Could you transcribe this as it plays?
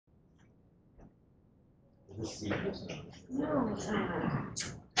No,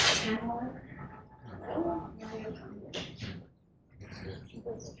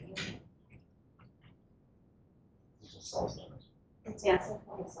 it's yes,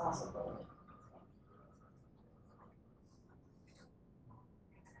 it's also.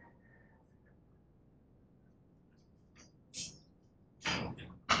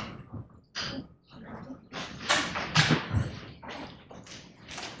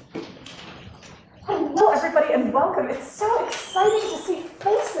 Hello, everybody, and welcome. It's so exciting to see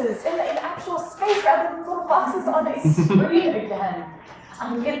faces in actual space rather than little boxes on a screen again.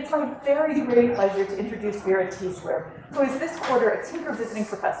 It's my very great pleasure to introduce Vera Tiesler, who is this quarter a Tinker visiting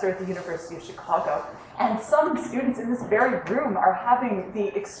professor at the University of Chicago. And some students in this very room are having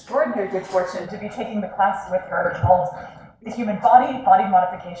the extraordinary good fortune to be taking the class with her called The Human Body, Body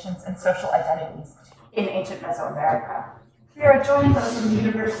Modifications, and Social Identities in Ancient Mesoamerica. Vera joins us from the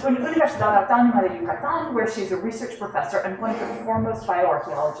Universidad Autónoma de Yucatán, where she's a research professor and one of the foremost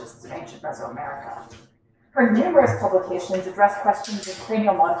bioarchaeologists in ancient Mesoamerica. Her numerous publications address questions of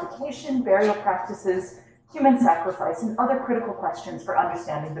cranial modification, burial practices, human sacrifice, and other critical questions for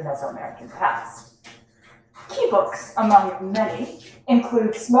understanding the Mesoamerican past. Key books, among many,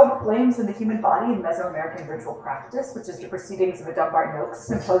 include Smoke, Flames, and the Human Body in Mesoamerican Ritual Practice, which is the Proceedings of a Dunbar Noakes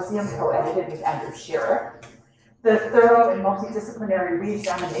Symposium co-edited with Andrew Shearer, the thorough and multidisciplinary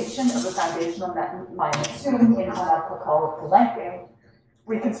re-examination of the foundational Maya tomb in Huanacocal of Palenque,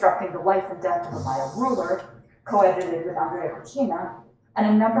 Reconstructing the Life and Death of a Maya Ruler, co-edited with Andrea Cucina, and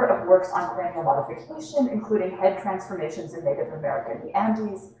a number of works on cranial modification, including head transformations in Native America in the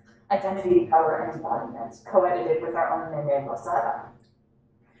Andes, Identity, Power, and Embodiment, co-edited with our own Nene Lozada.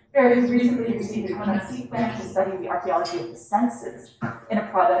 Vera has recently received a CONACYT grant to study the archaeology of the senses in a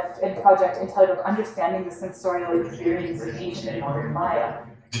project entitled Understanding the Sensorial Experience of Ancient and Modern Maya,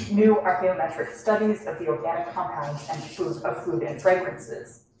 New Archaeometric Studies of the Organic Compounds and Food and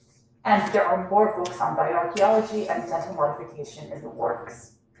Fragrances. And there are more books on bioarchaeology and dental modification in the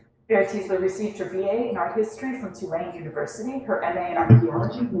works. Vera Tiesler received her BA in Art History from Tulane University, her MA in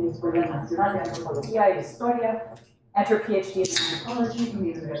Archaeology from the Escuela Nacional de Antropología y Historia, and her PhD in Anthropology from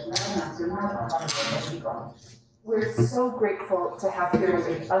the Universidad Nacional Autónoma de Mexico. We're so grateful to have her here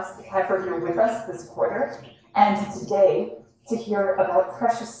with us this quarter, and today to hear about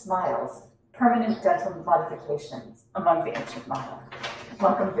precious smiles, permanent dental modifications among the ancient Maya.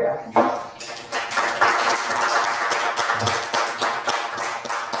 Welcome, Vera.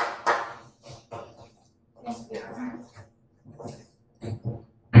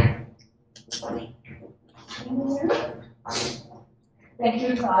 Thank you. Thank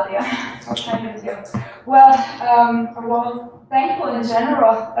you, Claudia. Kind of you. Well, thankful in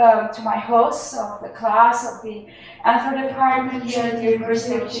general to my hosts of the class of the Anthro department here at the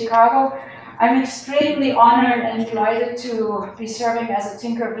University of Chicago. I'm extremely honored and delighted to be serving as a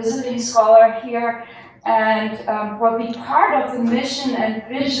Tinker visiting scholar here and will be part of the mission and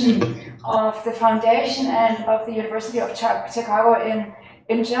vision of the foundation and of the University of Chicago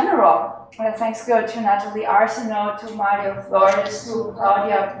in general. Thanks go to Natalie Arsenault, to Mario Flores, to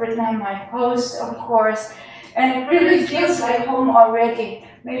Claudia Britnam, my host, of course. And it really feels like home already.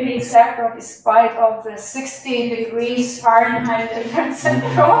 Maybe exactly despite of the 60 degrees Fahrenheit difference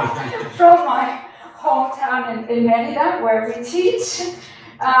from my hometown in Merida, where we teach.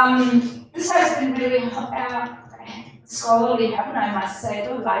 This has been really scholarly heaven, I must say.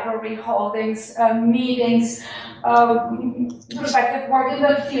 The library holdings, meetings, prospective work in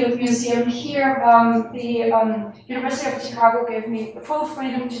the Field Museum here. The University of Chicago gave me the full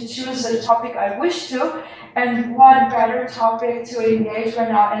freedom to choose the topic I wish to, and what better topic to engage when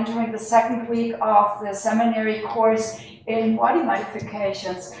now entering the second week of the seminary course in body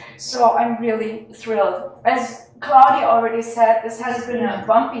modifications. So I'm really thrilled. As Claudia already said, this has been a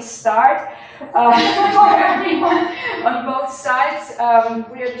bumpy start for everyone on both sides.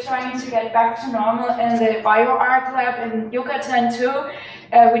 We are trying to get back to normal in the BioArc lab in Yucatan too.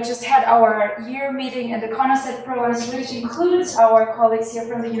 We just had our year meeting in the CONACYT province, which includes our colleagues here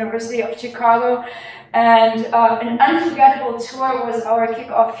from the University of Chicago. And an unforgettable tour was our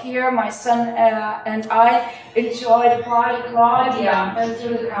kickoff here. My son and I enjoyed Claudia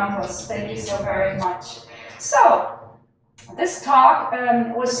through the campus. Thank you so very much. So, this talk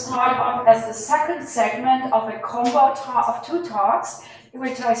was thought of as the second segment of a combo of two talks,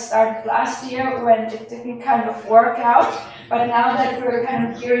 which I started last year when it didn't kind of work out. But now that we're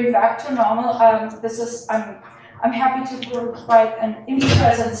kind of gearing back to normal, I'm happy to provide an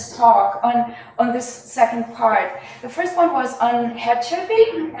in-presence talk on this second part. The first one was on head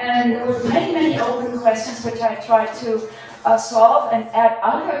shaping, and there were many open questions which I tried to solve and add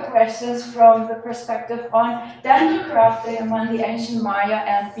other questions from the perspective on dental crafting among the ancient Maya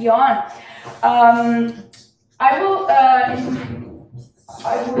and beyond. I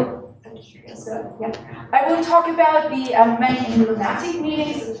will talk about the many emblematic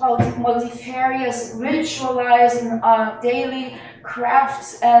meanings, the multifarious, ritualized daily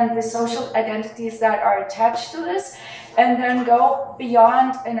crafts and the social identities that are attached to this, and then go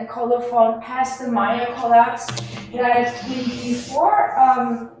beyond in a colophon past the Maya collapse that before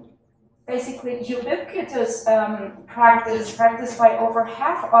basically ubiquitous practice by over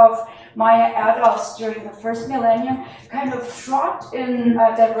half of Maya adults during the first millennium, kind of dropped in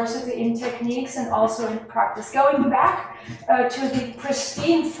diversity in techniques and also in practice, going back to the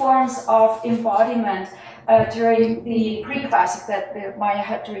pristine forms of embodiment during the pre-classic that the Maya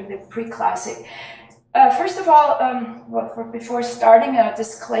had during the pre-classic. First of all, before starting, a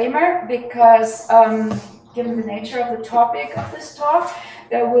disclaimer, because given the nature of the topic of this talk,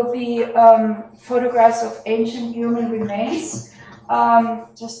 there will be photographs of ancient human remains,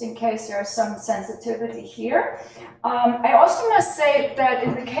 just in case there is some sensitivity here. I also must say that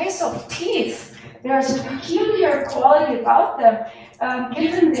in the case of teeth, there's a peculiar quality about them,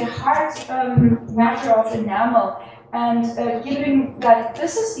 given the hard matter of enamel, and given that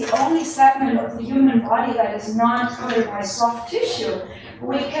this is the only segment of the human body that is not covered by soft tissue,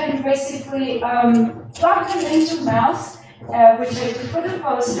 we can basically plug them into mouths, which I did for the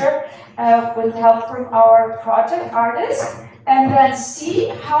poster with help from our project artist, and then see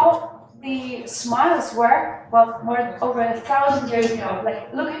how the smiles were, well, more over 1,000 years ago.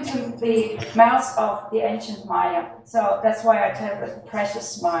 Like, look into the mouths of the ancient Maya. So that's why I tell the precious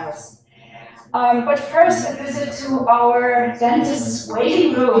smiles. But first, a visit to our dentist's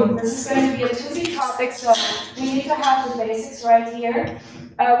waiting room. This is going to be a toothy topic, so we need to have the basics right here.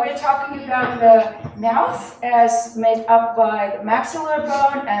 We're talking about the mouth as made up by the maxillary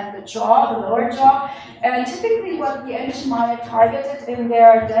bone and the jaw, the lower jaw. And typically what the ancient Maya targeted in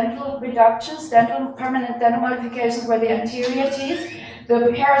their dental reductions, permanent dental modifications, were the anterior teeth,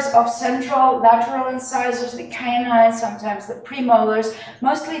 the pairs of central lateral incisors, the canines, sometimes the premolars,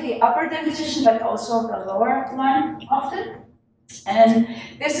 mostly the upper dentition, but also the lower one often. And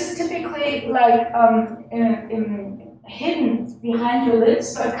this is typically like hidden behind your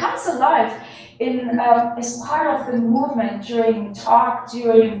lips, but it comes alive as part of the movement during talk,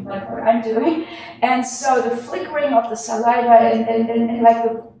 during like what I'm doing. And so the flickering of the saliva and like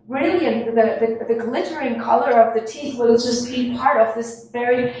the brilliant, the glittering color of the teeth will just be part of this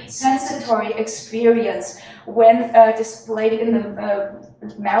very sensatory experience when displayed in the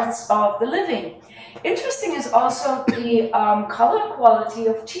mouths of the living. Interesting is also the color quality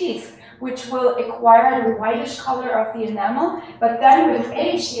of teeth, which will acquire the whitish color of the enamel, but then with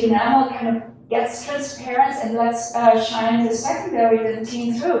age, the enamel kind of gets transparent and lets shine the secondary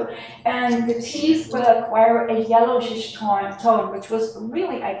dentine through. And the teeth will acquire a yellowish tone, which was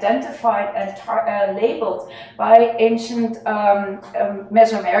really identified and labeled by ancient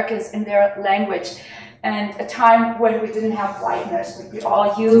Mesoamericans in their language. And a time when we didn't have whiteners, which we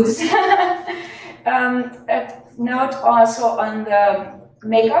all use. Note also on the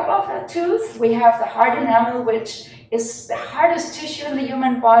makeup of a tooth, we have the hard enamel, which is the hardest tissue in the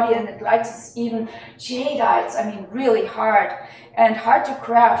human body, and it likes even jadeites, I mean really hard and hard to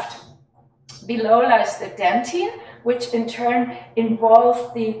craft. Below lies the dentine, which in turn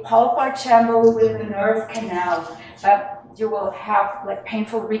involves the pulpar channel with the nerve canal. You will have like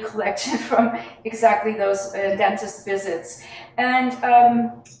painful recollection from exactly those dentist visits. And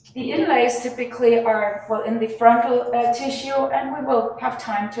the inlays typically are, well, in the frontal tissue, and we will have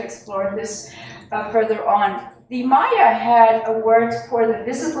time to explore this further on. The Maya had a word for the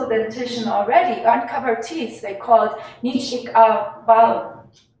visible dentition already, uncovered teeth. They called nichikabal.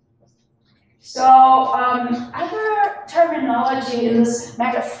 So other terminology in this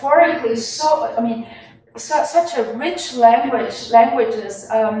metaphorically, such a rich languages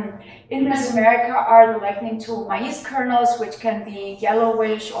in Mesoamerica are relating to maize kernels, which can be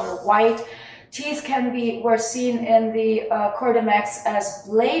yellowish or white. Teeth were seen in the Cordomex as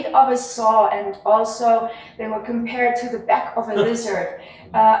blade of a saw, and also they were compared to the back of a lizard,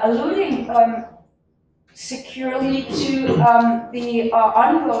 alluding securely to the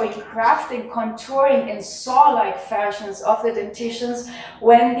ongoing crafting, contouring in saw-like fashions of the dentitions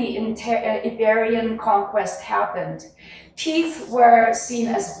when the Iberian conquest happened. Teeth were seen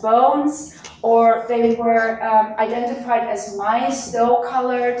as bones, or they were identified as maize,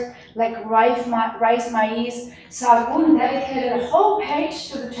 dough-colored, like rice maize. Sargun dedicated a whole page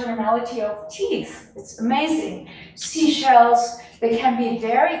to the terminology of teeth. It's amazing. Seashells, they can be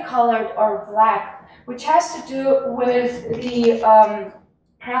very colored or black, which has to do with the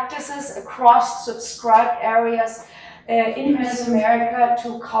practices across subscribed areas in Mesoamerica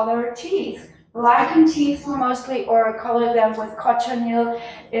to color teeth. Blacken teeth mostly, or color them with cochineal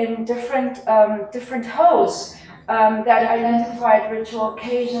in different hues that identified ritual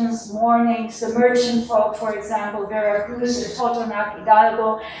occasions, mournings, the merchant folk, for example, Vera Tiesler,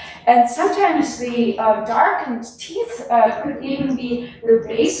 Hidalgo, and sometimes the darkened teeth could even be the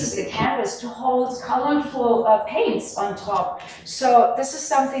basis, the canvas, to hold colorful paints on top. So this is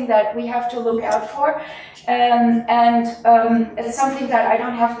something that we have to look out for. It's something that I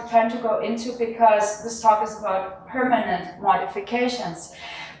don't have the time to go into because this talk is about permanent modifications.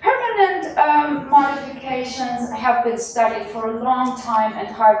 Permanent modifications have been studied for a long time and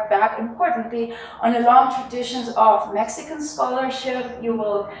hark back, importantly, on the long traditions of Mexican scholarship. You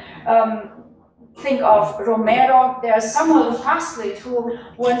will think of Romero. There's Samuel Fastley, who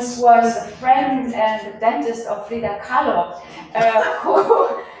once was a friend and a dentist of Frida Kahlo,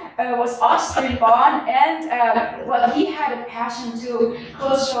 who was Austrian born, and well, he had a passion to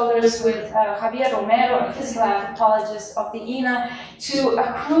close shoulders with Javier Romero, a physical anthropologist of the INA, to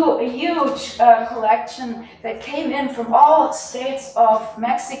accrue a huge collection that came in from all states of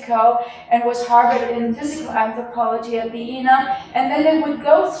Mexico and was harbored in physical anthropology at the INA. And then they would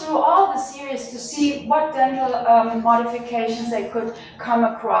go through all the series to see what dental modifications they could come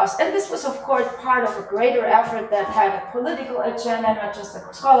across. And this was, of course, part of a greater effort that had a political agenda, not just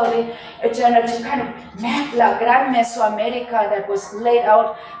a scholarly agenda, to kind of map La Gran Mesoamerica that was laid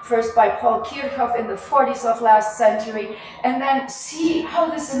out first by Paul Kirchhoff in the 40s of last century, and then see how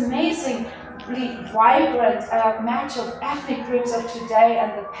this amazingly vibrant match of ethnic groups of today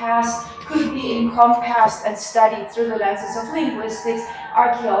and the past could be encompassed and studied through the lenses of linguistics,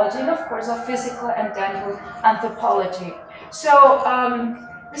 archaeology, and of course of physical and dental anthropology. So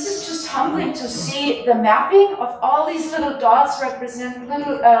this is just humbling to see the mapping of all these little dots represent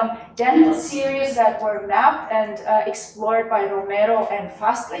little dental series that were mapped and explored by Romero and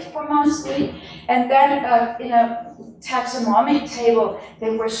Fastley for mostly. And then in a taxonomic table, they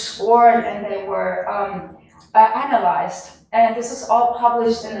were scored and they were analyzed. And this is all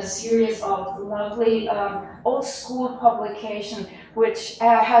published in a series of lovely old school publication, which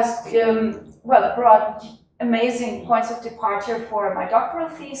has well, brought amazing points of departure for my doctoral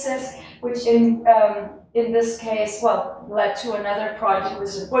thesis, which in this case, well, led to another project, which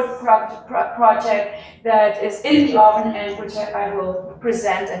is a book project that is in the oven and which I will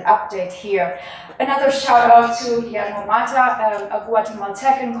present and update here. Another shout out to Guillermo Mata, a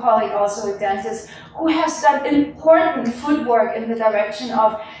Guatemaltecan colleague, also a dentist, who has done important footwork in the direction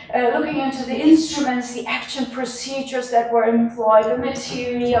of looking into the instruments, the action procedures that were employed, the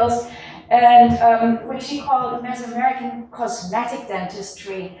materials, and which he called Mesoamerican cosmetic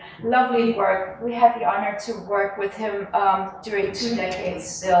dentistry. Lovely work. We had the honor to work with him during 2 decades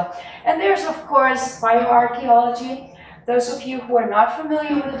still. And there's, of course, bioarchaeology. Those of you who are not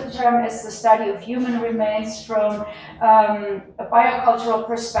familiar with the term, it's the study of human remains from a biocultural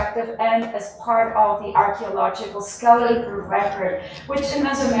perspective and as part of the archaeological skeletal record, which in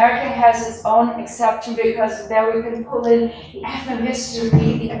Mesoamerica has its own exception because there we can pull in the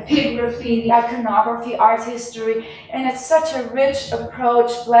ethnohistory, the epigraphy, the iconography, art history, and it's such a rich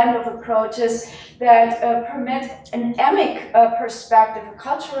approach, blend of approaches that permit an emic perspective, a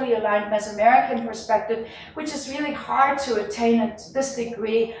culturally aligned Mesoamerican perspective, which is really hard to attain at this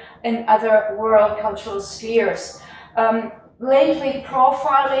degree in other world cultural spheres. Lately,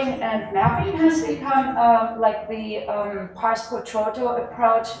 profiling and mapping has become like the pars pro toto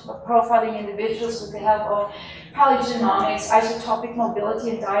approach, profiling individuals with the help of polygenomics, isotopic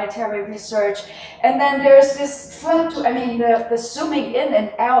mobility, and dietary research. And then there's this flip to, I mean, the zooming in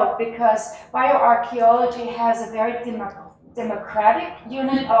and out, because bioarchaeology has a very democratic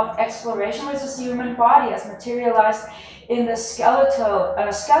unit of exploration, which is the human body as materialized in the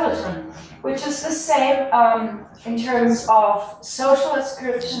skeleton, which is the same in terms of social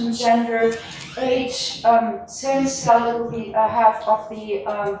inscription, gender, age, same skeletal we have of the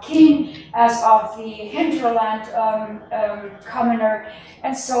king as of the hinterland commoner,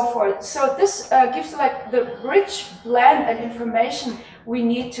 and so forth. So this gives like the rich blend and information we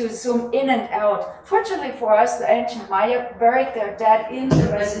need to zoom in and out. Fortunately for us, the ancient Maya buried their dead in the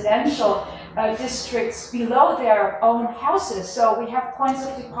residential districts below their own houses. So we have points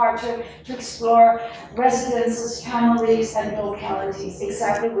of departure to explore residences, families, and localities,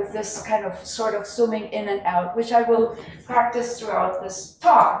 exactly with this kind of sort of zooming in and out, which I will practice throughout this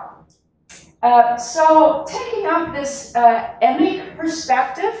talk. So taking up this emic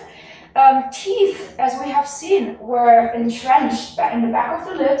perspective, Teeth, as we have seen, were entrenched in the back of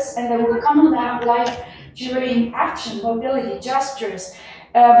the lips, and they would come out like during action, mobility, gestures.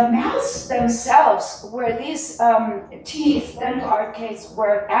 Mouths themselves, where these teeth, dental arcades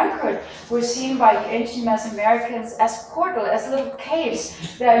were anchored, were seen by the ancient Mesoamericans as portal, as little caves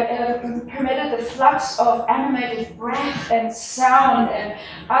that permitted the flux of animated breath and sound and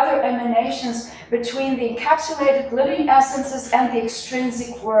other emanations between the encapsulated living essences and the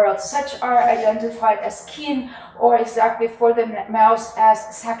extrinsic world. Such are identified as kin, or exactly for the mouth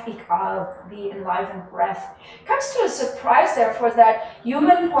as self-acclaimed, the enlivened breath. Comes to a surprise, therefore, that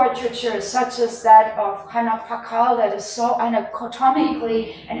human portraiture, such as that of Hannah Pakal, that is so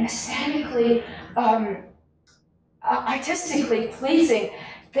anatomically and aesthetically, artistically pleasing,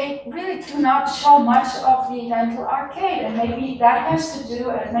 they really do not show much of the dental arcade, and maybe that has to do,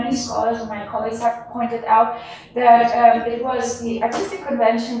 as many scholars and my colleagues have pointed out, that it was the artistic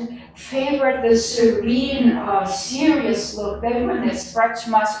convention favored the serene, serious look. They wouldn't express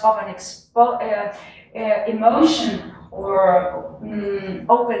much of an emotion or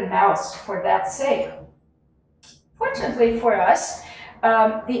open mouth for that sake. Fortunately for us,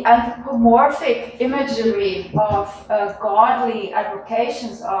 the anthropomorphic imagery of godly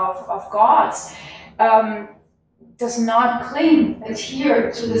advocations of gods does not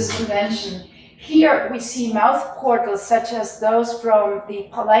adhere to this convention. Here we see mouth portals such as those from the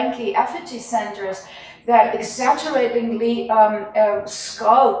Palenque effigy centers that exaggeratingly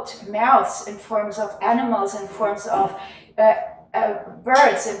sculpt mouths in forms of animals, in forms of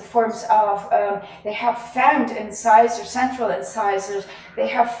birds, in forms of, they have fanged incisors, central incisors, they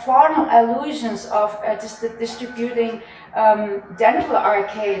have faunal allusions of distributing dental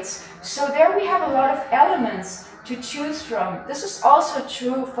arcades. So there we have a lot of elements to choose from. This is also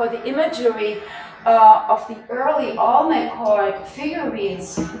true for the imagery of the early Olmecoid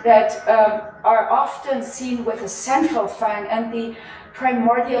figurines that are often seen with a central fang and the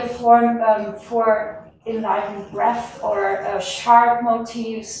primordial form for enlivened breath or sharp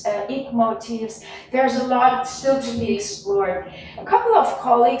motifs, ink motifs. There's a lot still to be explored. A couple of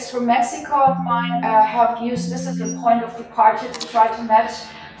colleagues from Mexico of mine have used this as a point of departure to try to match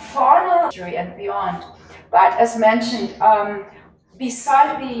faunal imagery and beyond. But as mentioned,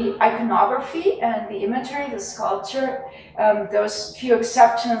 beside the iconography and the imagery, the sculpture, those few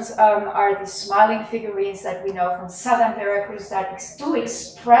exceptions are the smiling figurines that we know from southern Veracruz that do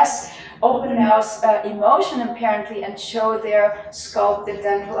express open mouth emotion apparently and show their sculpted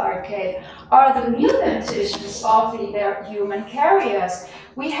dental arcade, are the real dentitions of their human carriers.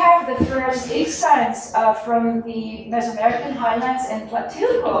 We have the first ink signs from the Mesoamerican highlands in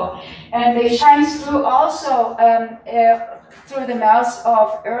Platilco, and they shine through also through the mouths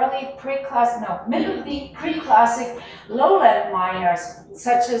of middle deep pre-classic lowland Mayas,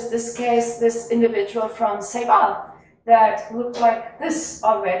 such as this individual from Ceibal that looked like this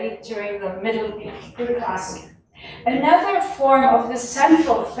already during the middle deep pre-classic. Another form of the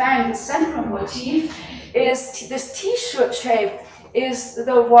central fang, the central motif, is this T-shirt shape, is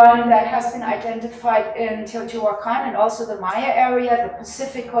the one that has been identified in Teotihuacan and also the Maya area, the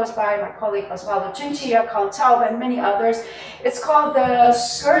Pacific coast by my colleague Osvaldo Chinchilla, Carl Taub, and many others. It's called the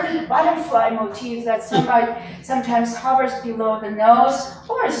skirted butterfly motif that sometimes hovers below the nose,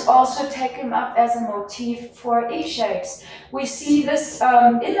 or is also taken up as a motif for E-shapes. We see this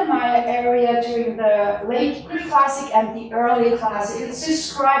in the Maya area during the late pre-classic and the early classic. It's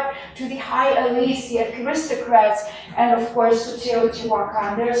described to the high elites, the aristocrats, and of course to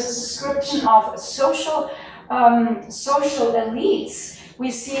Teotihuacan. There's a description of social elites. We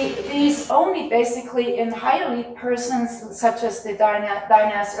see these only basically in high elite persons, such as the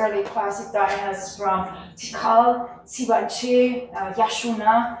dynasts, early classic dynasts from Tikal, Tsibanche,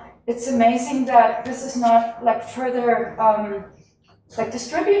 Yashuna. It's amazing that this is not like further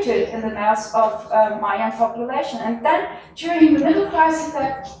distributed in the mass of Mayan population. And then during the middle classic,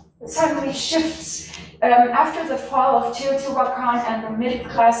 that suddenly shifts. After the fall of Teotihuacan and the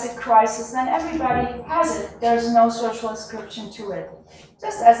mid-classic crisis, then everybody has it. There's no social inscription to it.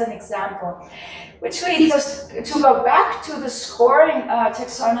 Just as an example. Which leads us to go back to the scoring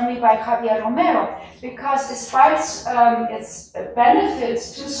taxonomy by Javier Romero, because despite its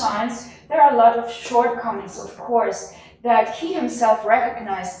benefits to science, there are a lot of shortcomings, of course, that he himself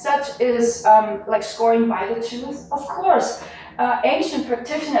recognized. Such is like scoring by the tooth. Of course, ancient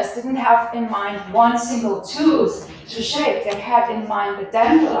practitioners didn't have in mind one single tooth to shape. They had in mind the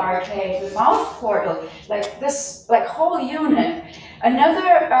dental arcade, the mouth portal, like this, like whole unit.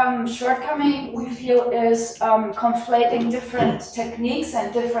 Another shortcoming we feel is conflating different techniques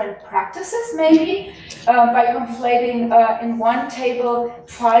and different practices, maybe. by conflating in one table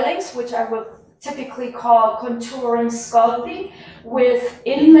filings, which I will typically call contouring sculpting, with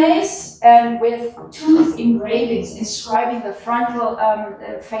inlays and with tooth engravings, inscribing the frontal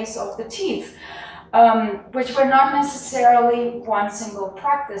face of the teeth, which were not necessarily one single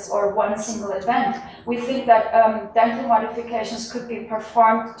practice or one single event. We think that dental modifications could be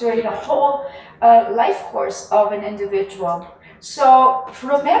performed during the whole life course of an individual. So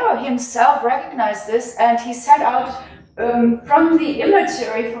Romero himself recognized this, and he set out from the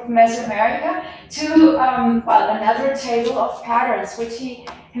imagery of Mesoamerica to another table of patterns, which he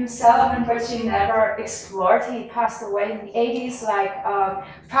himself unfortunately never explored. He passed away in the 80s,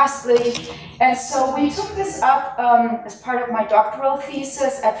 fastly. And so we took this up as part of my doctoral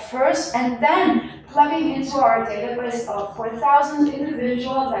thesis at first, and then plugging into our database of 4,000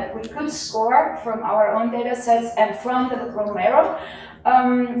 individuals that we could score from our own data sets and from the Romero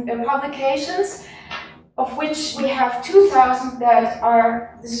publications, of which we have 2,000 that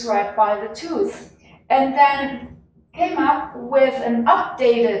are described by the tooth. And then came up with an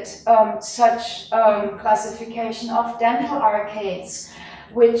updated such classification of dental arcades,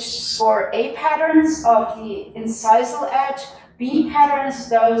 which score A patterns of the incisal edge, B patterns,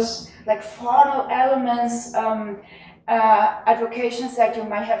 those like faunal elements, advocations that you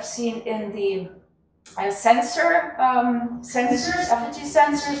might have seen in the sensors, effigy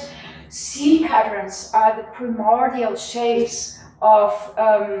sensors. C patterns are the primordial shapes of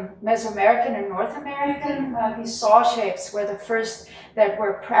Mesoamerican and North American. These saw shapes were the first that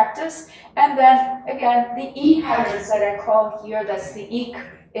were practiced. And then again, the E patterns that I call here, that's the eek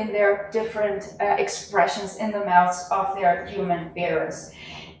in their different expressions in the mouths of their human bearers.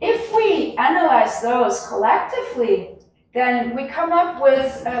 If we analyze those collectively, then we come up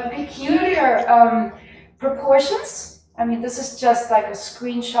with peculiar proportions. I mean, this is just like a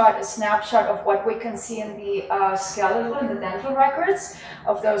screenshot, a snapshot of what we can see in the skeletal and the dental records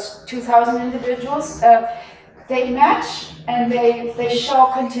of those 2,000 individuals. They match and they show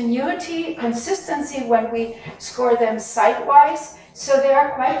continuity, consistency when we score them site-wise. So they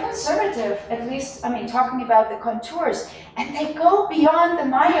are quite conservative, at least, I mean, talking about the contours. And they go beyond the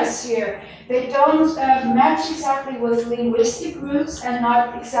Maya sphere. They don't match exactly with linguistic roots and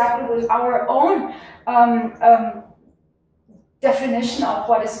not exactly with our own definition of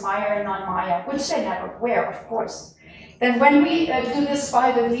what is Maya and non-Maya, which they never were, of course. Then when we do this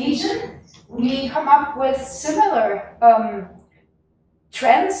by the region, we come up with similar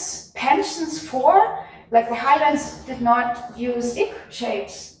trends, penchants for, like the highlands did not use ick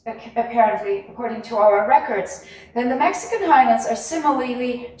shapes, apparently, according to our records. Then the Mexican highlands are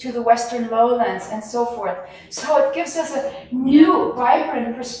similarly to the western lowlands and so forth. So it gives us a new,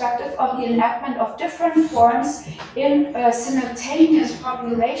 vibrant perspective of the enactment of different forms in simultaneous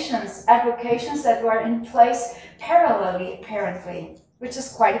populations, advocations that were in place parallelly, apparently, which is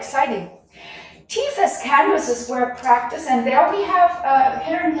quite exciting. Teeth as canvases were practiced, and there we have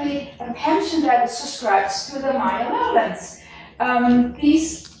apparently a penchant that subscribes to the Maya lowlands.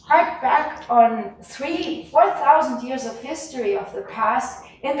 These hark back on 4,000 years of history of the past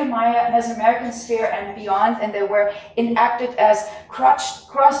in the Maya Mesoamerican sphere and beyond, and they were enacted as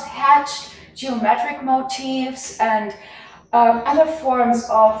cross-hatched geometric motifs and other forms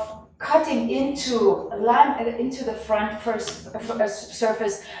of cutting into the front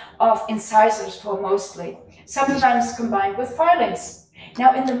surface of incisors for mostly, sometimes combined with filings.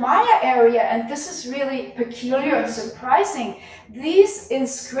 Now in the Maya area, and this is really peculiar and surprising, these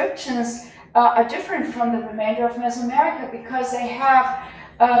inscriptions are different from the remainder of Mesoamerica because they have,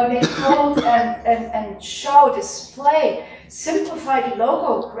 they hold and show, display simplified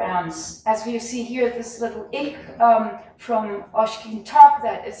logograms, as we see here, this little ick from Oshkin Top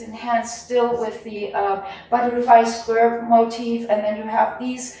that is enhanced still with the butterfly square motif, and then you have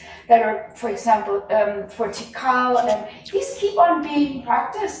these that are, for example, vertical, and these keep on being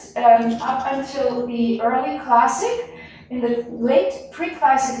practiced up until the early Classic. In the late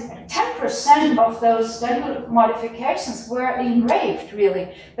pre-Classic, 10% of those dental modifications were engraved,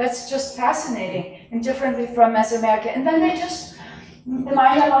 really. That's just fascinating, and differently from Mesoamerica. And then the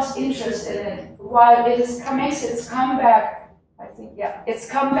Maya lost interest in it, while it makes its comeback, I think, yeah, its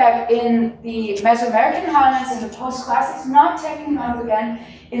comeback in the Mesoamerican highlands in the post-Classics, not taking off again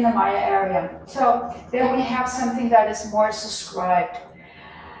in the Maya area. So there we have something that is more subscribed.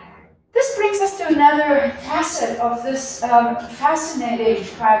 This brings us to another facet of this fascinating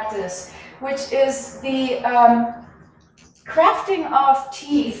practice, which is the crafting of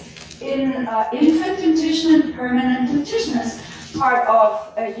teeth in infant dentition and permanent dentition as part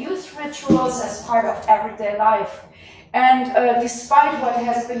of youth rituals, as part of everyday life. And despite what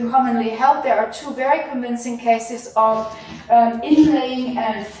has been commonly held, there are two very convincing cases of inlaying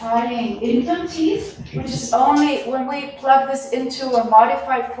and filing implant teeth, which is only when we plug this into a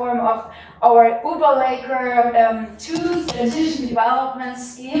modified form of our Uberlaker tooth dentition development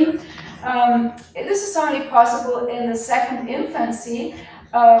scheme. This is only possible in the second infancy,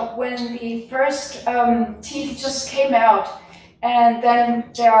 when the first teeth just came out, and then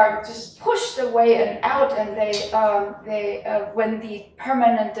they are just pushed away and out, and when the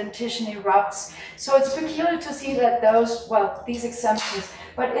permanent dentition erupts. So it's peculiar to see that these exemptions,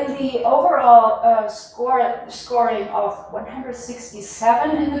 but in the overall scoring of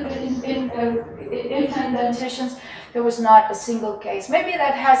 167 in implant dentitions, there was not a single case. Maybe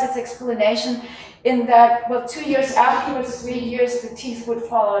that has its explanation in that, well, 2 years afterwards, 3 years, the teeth would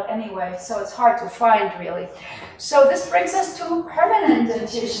fall out anyway, so it's hard to find, really. So this brings us to permanent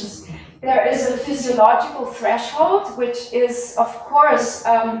dentitions. There is a physiological threshold, which is, of course,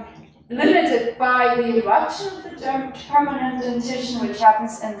 limited by the eruption of the permanent dentition, which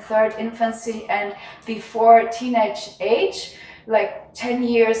happens in third infancy and before teenage age, like 10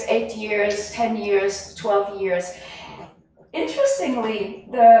 years, 8 years, 10 years, 12 years. Interestingly,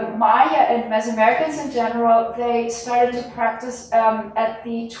 the Maya and Mesoamericans in general, they started to practice at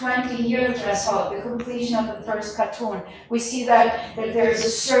the 20-year threshold, the completion of the first cartoon. We see that there's a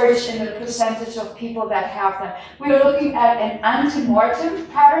surge in the percentage of people that have them. We are looking at an ante-mortem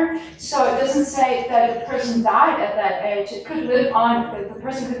pattern, so it doesn't say that the person died at that age. It could live on, the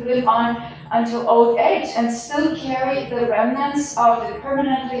person could live on until old age and still carry the remnants of the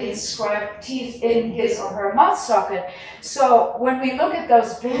permanently inscribed teeth in his or her mouth socket. So when we look at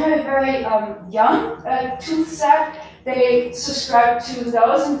those very, very young tooth set, they subscribe to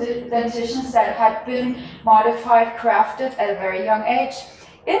those dentitions that had been modified, crafted at a very young age.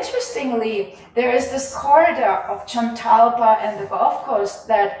 Interestingly, there is this corridor of Chantalpa and the Gulf Coast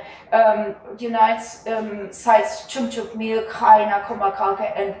that unites sites Chumchukmil, Jaina,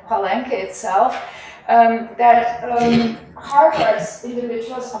 Comacaca, and Palenque itself, that harbors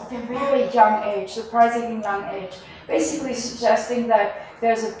individuals of their very young age, surprisingly young age, basically suggesting that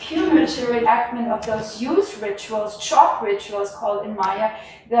there's a premature enactment of those youth rituals, chalk rituals called in Maya,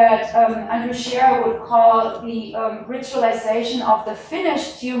 that Andrew Scherer would call the ritualization of the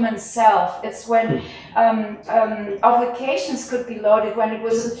finished human self. It's when obligations could be loaded, when it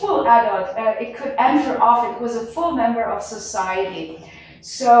was a full adult, it could enter off, it was a full member of society.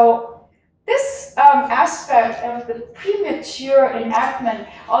 So this aspect of the premature enactment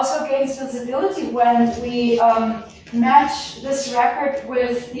also gains visibility when we match this record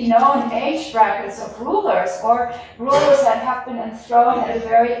with the known age brackets of rulers, or rulers that have been enthroned at a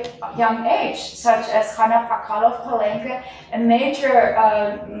very young age, such as Hana Pakal of Palenque, a major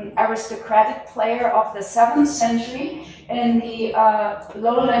aristocratic player of the 7th century in the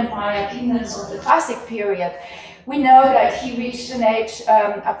lowland Maya kingdoms of the Classic period. We know that he reached an age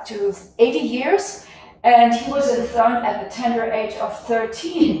up to 80 years, and he was enthroned at the tender age of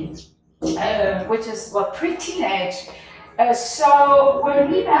 13. Which is pre-teenage. So when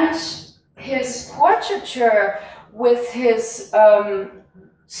we match his portraiture with his the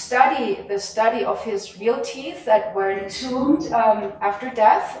study of his real teeth that were entombed after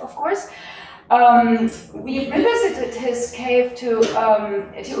death, of course, we revisited his cave to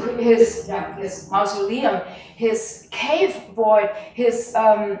his mausoleum, his cave void, his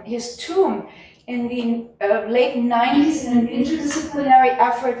tomb, in the late 90s in an interdisciplinary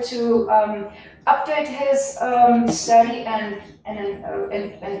effort to update his study and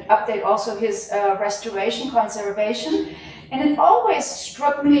update also his restoration, conservation. And it always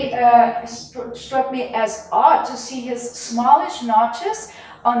struck me as odd to see his smallish notches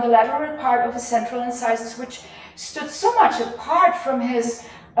on the lateral part of his central incisors, which stood so much apart from his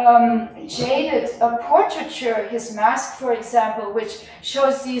jaded portraiture, his mask, for example, which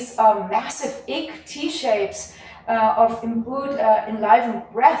shows these massive T-shapes of imbued, enlivened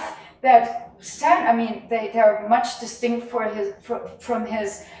breath that stand, I mean, they are much distinct from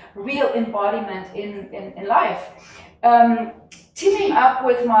his real embodiment in life. Teaming up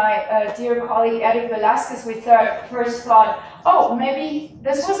with my dear colleague Eric Velasquez, we first thought, oh, maybe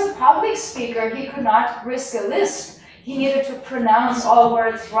this was a public speaker, he could not risk a lisp. He needed to pronounce all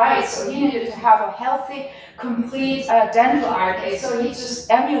words right, so he needed to have a healthy, complete dental arcade, so he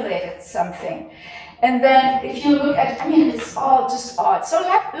just emulated something. And then if you look at, I mean, it's all just odd. So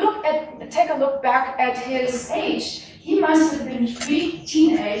take a look back at his age. He must have been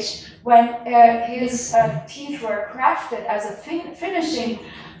pre-teenage when his teeth were crafted as a finishing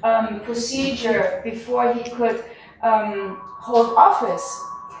procedure before he could hold office.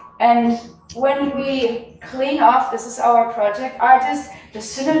 And when we clean off, this is our project artist, the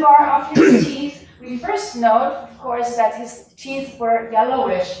cinnabar of his teeth, we first note, of course, that his teeth were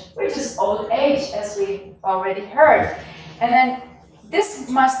yellowish, which is old age, as we already heard. And then this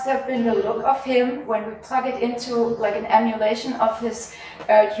must have been the look of him when we plug it into like an emulation of his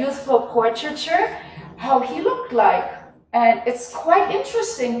youthful portraiture, how he looked like. And it's quite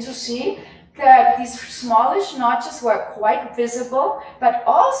interesting to see that these smallish notches were quite visible, but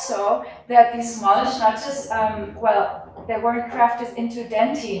also that these smallish notches, well, they weren't crafted into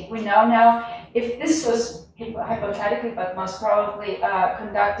dentine. We know now if this was hypothetically, but most probably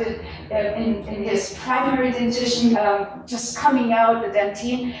conducted in his primary dentition, just coming out, the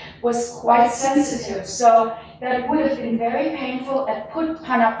dentine was quite sensitive. So that would have been very painful and put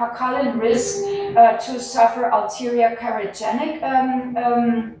Panapakal in risk to suffer ulterior carcinogenic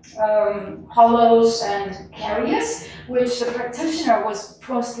hollows and caries, which the practitioner was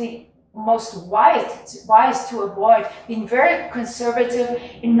most wise to avoid, being very conservative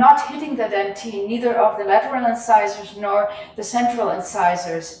in not hitting the dentine, neither of the lateral incisors nor the central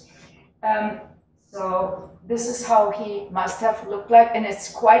incisors. So this is how he must have looked like, and it's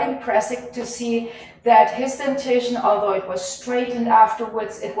quite impressive to see that his dentition, although it was straightened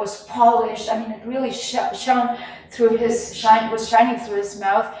afterwards, it was polished. I mean, it really shone through was shining through his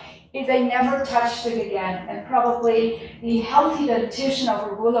mouth. They never touched it again, and probably the healthy dentition of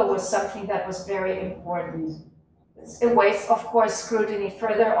a ruler was something that was very important. It awaits, of course, scrutiny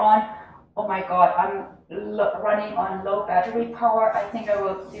further on. Oh my God, I'm running on low battery power. I think I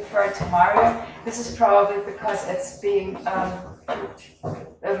will defer to Mario. This is probably because it's being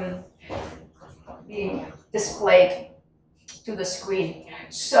displayed to the screen.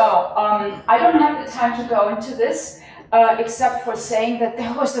 So I don't have the time to go into this. Except for saying that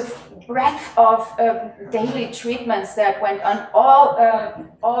there was a breadth of daily treatments that went on all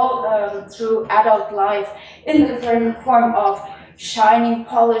through adult life in the form of shining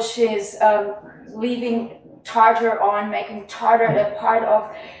polishes, leaving tartar on, making tartar a part of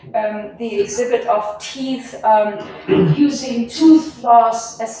the exhibit of teeth, using tooth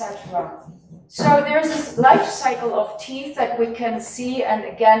floss, etc. So there's this life cycle of teeth that we can see and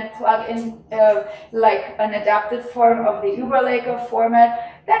again plug in like an adapted form of the Überleger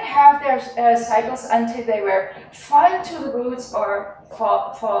format that have their cycles until they were filed to the roots or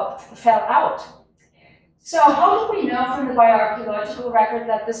fell out. So how do we know from the bioarchaeological record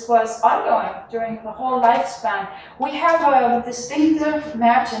that this was ongoing during the whole lifespan? We have a distinctive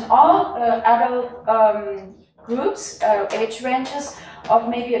match in all adult groups, age ranges, of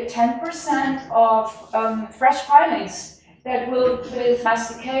maybe a 10% of fresh filings that will, with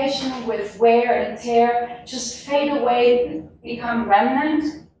mastication, with wear and tear, just fade away, become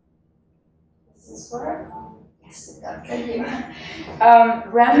remnant. Does this work? Yes, it does. Thank you.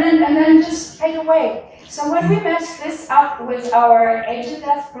 Remnant, and then just fade away. So when we match this up with our age and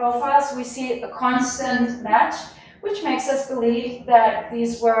death profiles, we see a constant match, which makes us believe that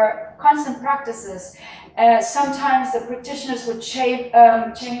these were constant practices. Sometimes the practitioners would change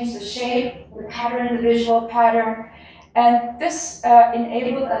the shape, the pattern, the visual pattern, and this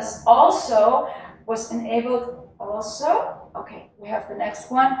was enabled also, okay, we have the next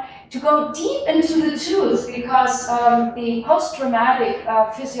one, to go deep into the tooth because the post-traumatic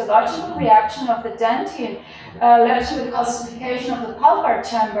physiological reaction of the dentine led to the calcification of the pulpar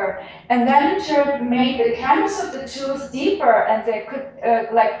chamber, and then in turn made the canvas of the tooth deeper, and they could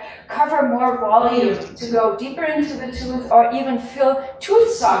like cover more volume to go deeper into the tooth or even fill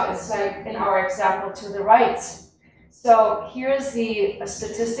tooth sockets, like in our example to the right. So here's the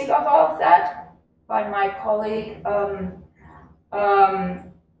statistic of all of that by my colleague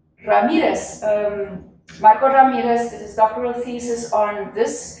Ramirez. Marco Ramirez did his doctoral thesis on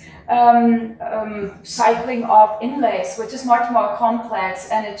this cycling of inlays, which is much more complex,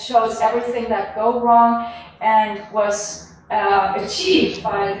 and it shows everything that go wrong and was achieved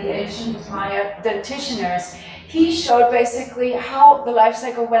by the ancient Maya dentitioners. He showed basically how the life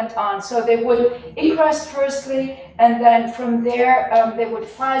cycle went on. So they would incrust firstly, and then from there they would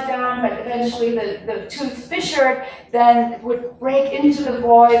file down, but eventually the tooth fissured, then it would break into the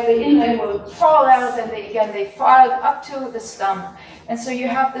void, the inlay would fall out, and they filed up to the stump. And so you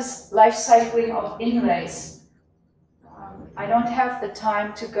have this life cycling of inlays. I don't have the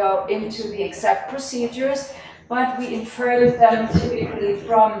time to go into the exact procedures, but we inferred them typically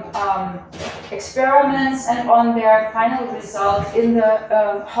from experiments and on their final result in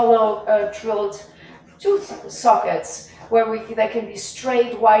the hollow drilled tooth sockets. where they can be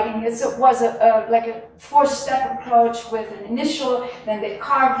straight, whiting. It was like a 4-step approach with an initial, then they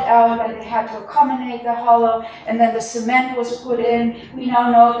carved out, and they had to accommodate the hollow, and then the cement was put in. We now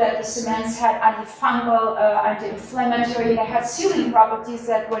know that the cements had antifungal, anti-inflammatory, they had sealing properties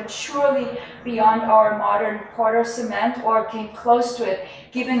that went surely beyond our modern porter cement or came close to it,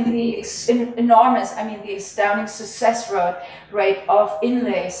 given the enormous, the astounding success rate of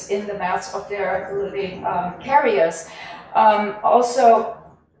inlays in the mouths of their living carriers. Also,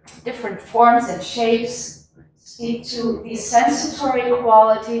 different forms and shapes speak to the sensory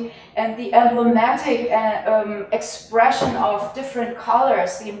quality and the emblematic expression of different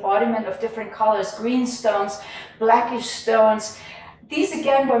colors, the embodiment of different colors, green stones, blackish stones. These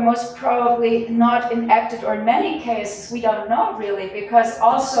again were most probably not enacted, or in many cases we don't know really, because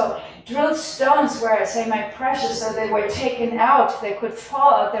also drilled stones were semi-precious, so they were taken out, they could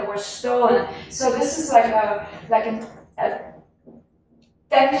fall out, they were stolen. So this is like a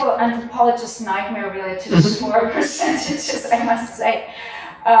dental anthropologist's nightmare really to score percentages, I must say.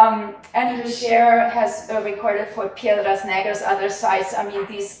 Andrew Scherer has recorded for Piedras Negras, other sites,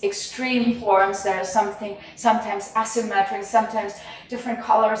 these extreme forms that are sometimes asymmetric, sometimes different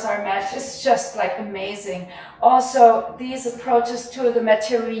colors are matched. It's just like amazing. Also, these approaches to the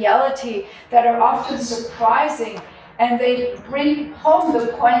materiality that are often surprising, and they bring home the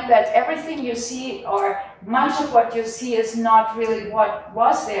point that everything you see, or much of what you see, is not really what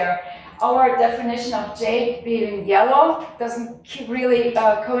was there. Our definition of jade being yellow doesn't really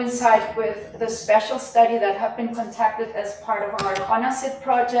coincide with the special study that have been conducted as part of our CONACYT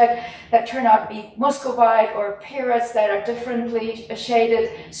project that turn out to be muscovite or pyrrhus that are differently shaded,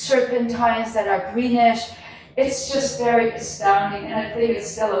 serpentines that are greenish. It's just very astounding, and I think it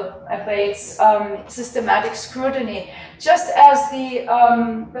still awaits systematic scrutiny. Just as the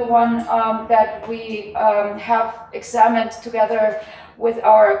one that we have examined together with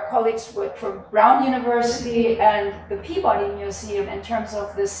our colleagues from Brown University and the Peabody Museum in terms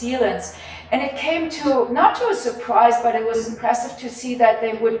of the sealants. And it came to, not to a surprise, but it was impressive to see that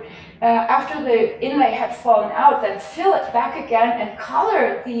they would, after the inlay had fallen out, then fill it back again and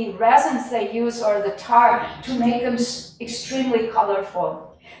color the resins they use, or the tar, to make them extremely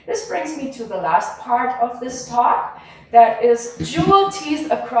colorful. This brings me to the last part of this talk, that is jewel teeth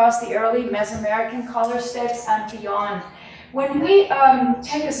across the early Mesoamerican color steps and beyond. When we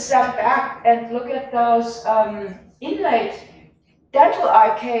take a step back and look at those inlaid dental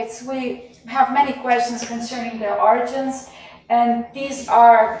arcades, we have many questions concerning their origins, and these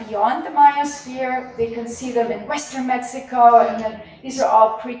are beyond the Maya sphere. They can see them in Western Mexico, and then these are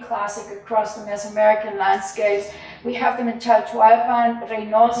all pre-classic across the Mesoamerican landscapes. We have them in Chalchualpan,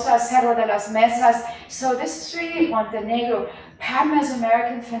 Reynosa, Cerro de las Mesas. So this is really Montenegro,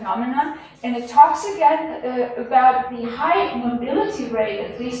 pan-Mesoamerican phenomenon, and it talks again about the high mobility rate,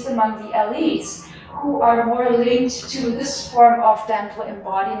 at least among the elites, who are more linked to this form of dental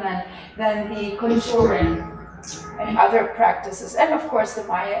embodiment than the contouring and other practices, and of course the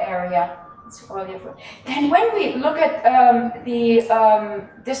Maya area. Then when we look at the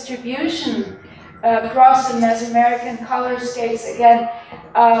distribution across the Mesoamerican colorscapes again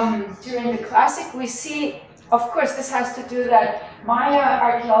during the Classic, we see, of course, this has to do that Maya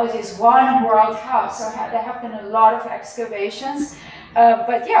archaeology is one world hub, so there have been a lot of excavations.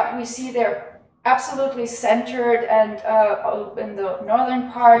 But yeah, we see they're absolutely centered and in the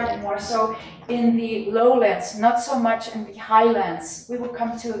northern part, and more so in the lowlands, not so much in the highlands. We will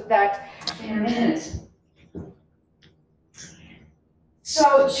come to that in a minute.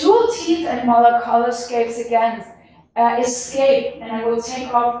 So jewel teeth and Mala colorscapes again escape, and I will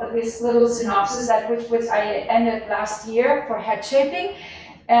take off this little synopsis with which I ended last year for head shaping.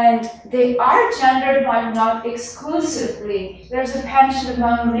 And they are gendered, but not exclusively. There's a penchant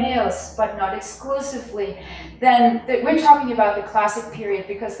among males, but not exclusively. Then we're talking about the Classic period,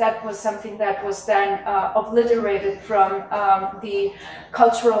 because that was something that was then obliterated from the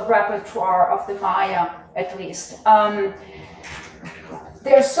cultural repertoire of the Maya, at least.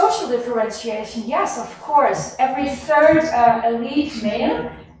 There's social differentiation, yes, of course. Every third elite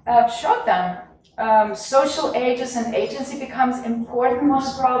male showed them. Social ages and agency becomes important,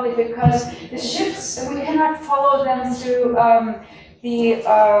 most probably because the shifts, we cannot follow them through the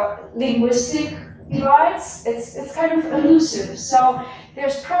linguistic divides. It's kind of elusive. So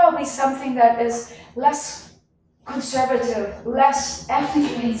there's probably something that is less conservative, less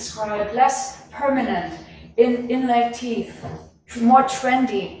ethnically inscribed, less permanent in inlaid teeth. more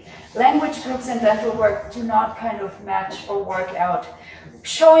trendy. Language groups and dental work do not kind of match or work out.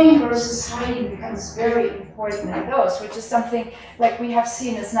 Showing versus hiding becomes very important in those, which is something like we have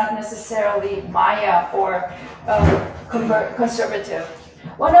seen is not necessarily Maya or conservative.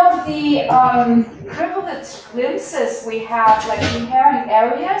 One of the privileged glimpses we have, like comparing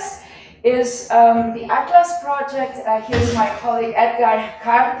areas, is the Atlas project. Here's my colleague Edgar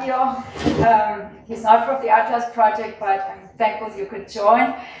Carpio. He's not from the Atlas project, but I'm thankful you could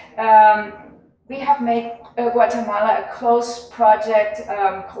join. We have made Guatemala a close project,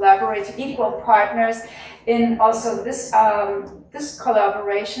 collaborating, equal partners in also this this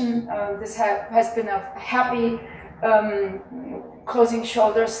collaboration. This has been a happy closing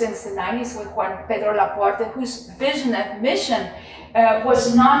shoulder since the 90s with Juan Pedro Laporte, whose vision and mission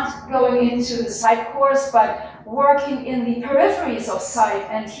was not going into the site course, but working in the peripheries of site,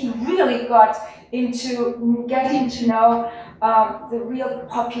 and he really got into getting to know the real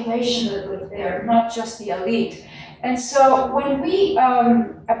population that lived there, not just the elite. And so when we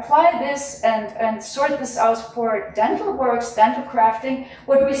apply this and sort this out for dental works, dental crafting,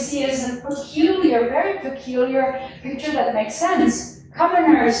 what we see is a peculiar, very peculiar picture that makes sense.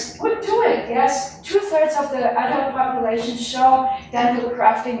 Commoners would do it, yes. 2/3 of the adult population show dental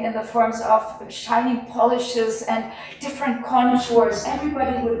crafting in the forms of shining polishes and different contours.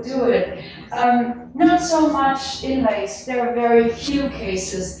 Everybody would do it. Not so much inlays. There are very few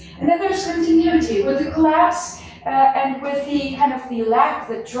cases. And then there's continuity. With the collapse and with the kind of the lack,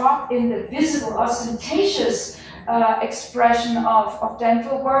 the drop in the visible, ostentatious expression of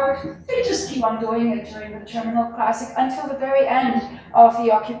dental work, they just keep on doing it during the terminal classic until the very end of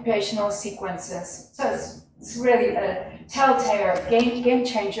the occupational sequences. So it's really a telltale game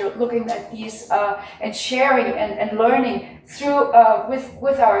changer looking at these and sharing and learning through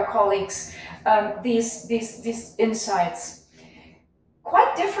with our colleagues these insights.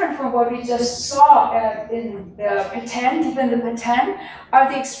 Quite different from what we just saw in the patent. Even the patent are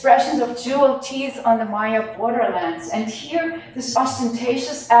the expressions of jewel teeth on the Maya borderlands. And here, this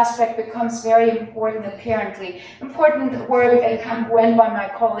ostentatious aspect becomes very important, apparently. Important work at Campoen by my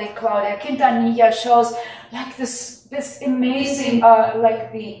colleague Claudia Quintanilla shows like this amazing,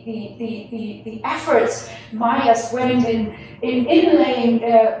 like the efforts Mayas went in inlaying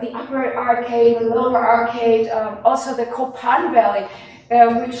the upper arcade, the lower arcade, also the Copan Valley,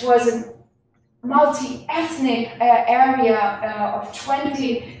 which was a multi-ethnic area of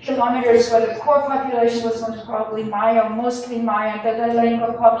 20 kilometers where the core population was most probably Maya, mostly Maya, but the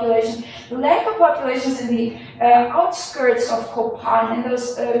Lenca population. The Lenca populations in the outskirts of Copan, in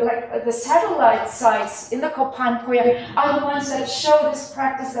those like the satellite sites in the Copan Puya, are the ones that show this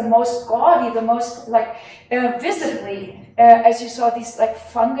practice the most gaudy, the most like visibly. As you saw, these like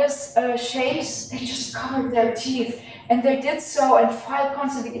fungus shapes, they just covered their teeth. And they did so and filed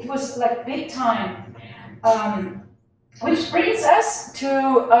constantly. It was like big time. Which brings us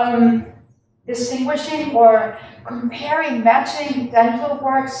to distinguishing or comparing, matching dental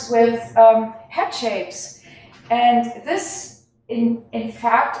works with head shapes. And this, in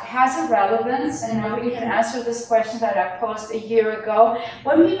fact, has a relevance, and now we can answer this question that I posed a year ago.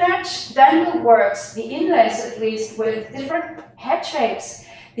 When we match dental works, the inlays at least, with different head shapes,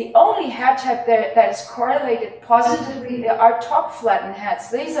 the only head shape that is correlated positively are top flattened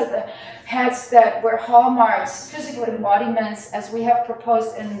heads. These are the heads that were hallmarks, physical embodiments, as we have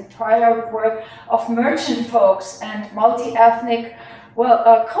proposed in prior work, of merchant folks and multi-ethnic,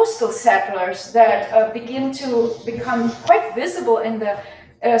 well, coastal settlers that begin to become quite visible in the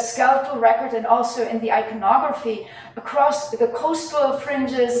skeletal record and also in the iconography across the coastal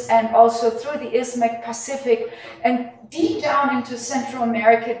fringes and also through the Isthmic Pacific and deep down into Central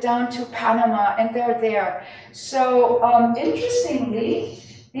America, down to Panama, and they're there. So interestingly,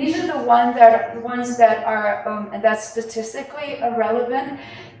 these are the ones that are, and that's statistically relevant.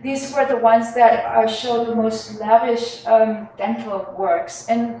 These were the ones that show the most lavish dental works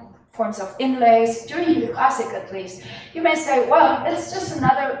in forms of inlays, during the classic at least. You may say, well, it's just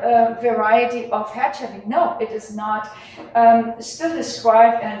another variety of head shaping. No, it is not. Still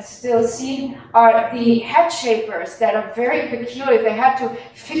described and still seen are the head shapers that are very peculiar. They had to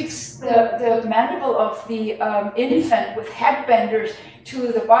fix the mandible of the infant with head benders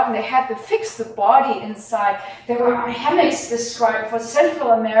to the bottom. They had to fix the body inside. There were hammocks described for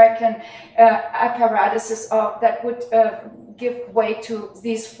Central American apparatuses that would give way to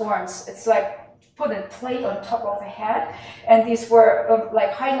these forms. It's like put a plate on top of a head, and these were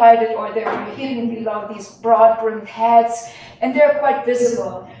like highlighted, or they were hidden below these broad-brimmed heads, and they're quite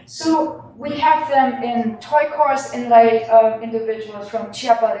visible. So we have them in turquoise inlaid individuals from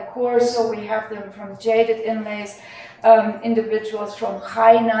Chiapa de Corzo. We have them from jaded inlays individuals from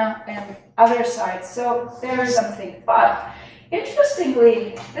China and other sites. So there's something. But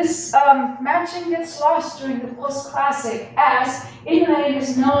interestingly, this matching gets lost during the post-classic as inlay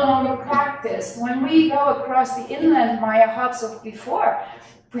is no longer practiced. When we go across the inland Maya hubs of before,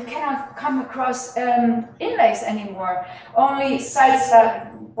 we cannot come across inlays anymore. Only sites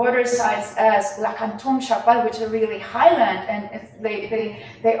that border sites as La Canton Chapal, which are really highland, and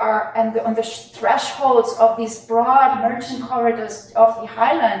they are on the thresholds of these broad merchant corridors of the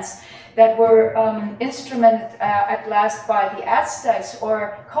highlands that were instrumented at last by the Aztecs,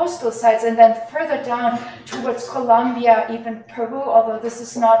 or coastal sites, and then further down towards Colombia, even Peru, although this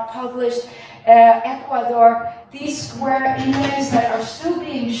is not published, Ecuador. These were inlays that are still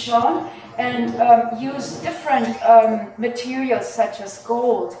being shown and use different materials such as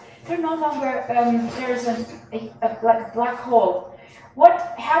gold. They're no longer, there's a black hole.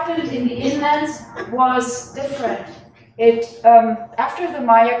 What happened in the inland was different. After the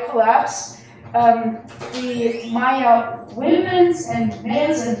Maya collapse, the Maya women and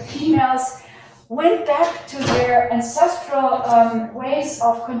males and females went back to their ancestral ways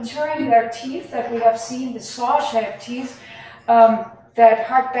of contouring their teeth that we have seen, the saw-shaped teeth that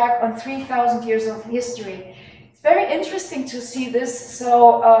hark back on 3,000 years of history. It's very interesting to see this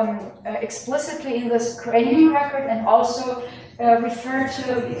so explicitly in this cranium record, and also referred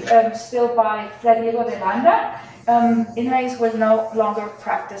to still by Fladiego de Landa. Inlays were no longer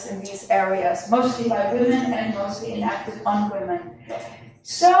practiced in these areas, mostly by women and mostly enacted on women.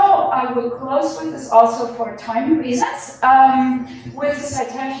 So I will close with this also for time reasons, with the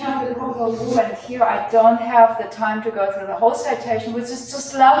citation of the Popol Vuh, and here I don't have the time to go through the whole citation, which is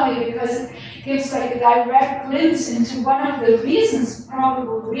just lovely because it gives like a direct glimpse into one of the reasons,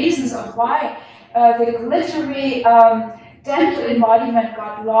 probable reasons of why the glittery dental embodiment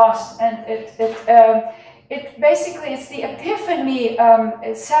got lost, and it's the epiphany.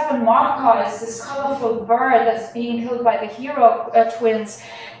 Seven Marca is this colorful bird that's being killed by the hero twins.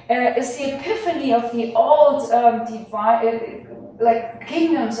 It's the epiphany of the old divine, like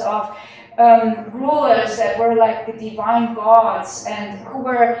kingdoms of rulers that were like the divine gods and who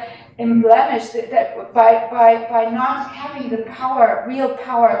were emblemished that by not having the power, real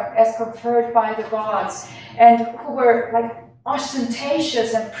power as conferred by the gods, and who were like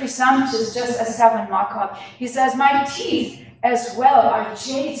ostentatious and presumptuous, just as Seven Markov. He says, my teeth as well are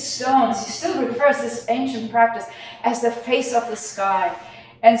jade stones. He still refers to this ancient practice as the face of the sky.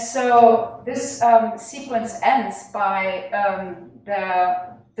 And so this sequence ends by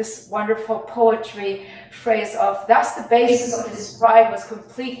this wonderful poetry phrase of, thus the basis of his pride was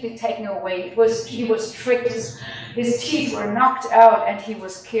completely taken away. He was tricked, his teeth were knocked out, and he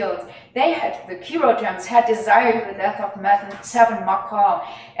was killed. The Kirogems had desired the death of Seven Makal,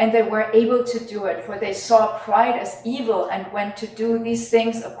 and they were able to do it, for they saw pride as evil and went to do these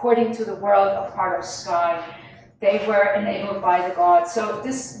things according to the world of heart of sky. They were enabled by the gods. So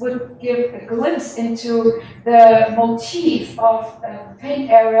this would give a glimpse into the motif of a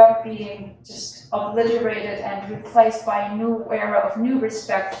faint era being just obliterated and replaced by a new era of new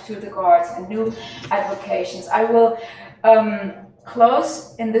respect to the gods and new advocations. I will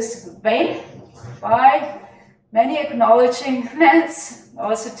close in this vein by many acknowledgements,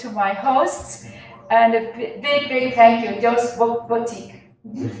 also to my hosts, and a big thank you, Jos Boutique.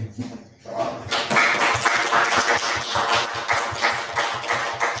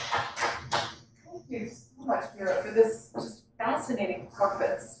 Thank you so much, Vera, for this just fascinating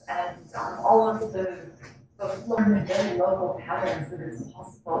corpus and all of the learned and very local patterns that it's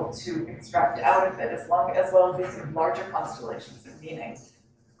possible to extract out of it, as well as these sort of larger constellations of meaning.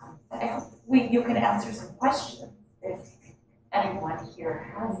 I hope you can answer some questions if anyone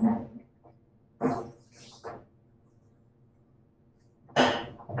here has any.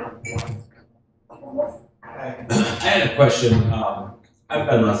 I had a question. I've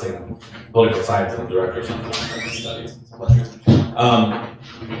been wrestling political science and director of something studies.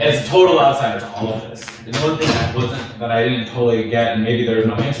 As a total outsider to all of this, and one thing that I didn't totally get, and maybe there's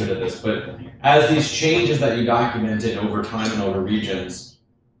no answer to this, but as these changes that you documented over time and over regions,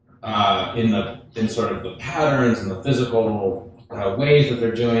 in sort of the patterns and the physical ways that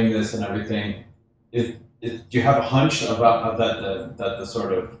they're doing this and everything, do you have a hunch about that the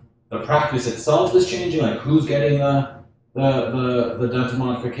sort of the practice itself is changing? Like who's getting the dental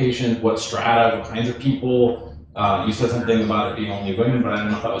modifications, what strata, what kinds of people? You said something about it being only women, but I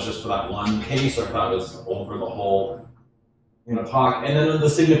don't know if that was just for that one case or if that was over the whole, talk. And then the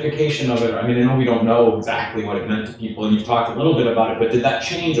signification of it. I mean, I know we don't know exactly what it meant to people, and you've talked a little bit about it, but did that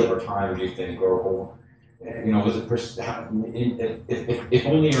change over time, do you think, or was it? If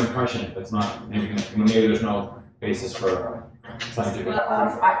only your impression, if it's not, maybe there's no basis for scientific.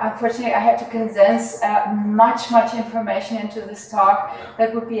 Well, unfortunately, I had to condense much information into this talk.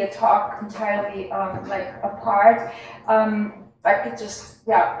 That would be a talk entirely like apart. I could just,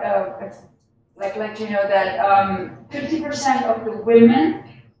 let you know that 50% of the women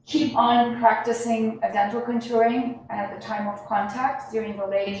keep on practicing dental contouring at the time of contact during the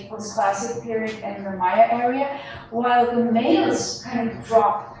late post-classic period in the Maya area, while the males kind of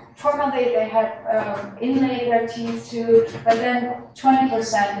drop. Formerly, they had inlaid their teeth too, but then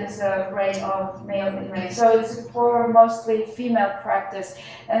 20% is the rate of male inlay. So it's for mostly female practice.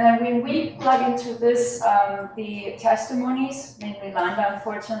 And then when we plug into this, the testimonies, mainly Landa,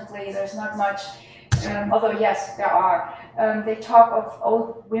 unfortunately, there's not much, although yes, there are. They talk of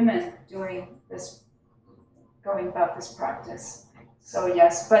old women doing this, going about this practice. So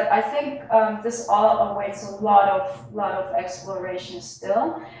yes, but I think this all awaits a lot of exploration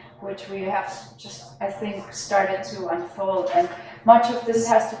still, which we have just, I think, started to unfold. And much of this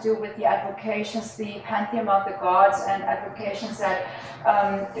has to do with the advocations, the pantheon of the gods, and advocations that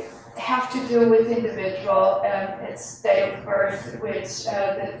have to do with the individual, its date of birth, which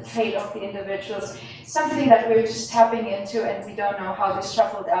the fate of the individuals, something that we're just tapping into, and we don't know how this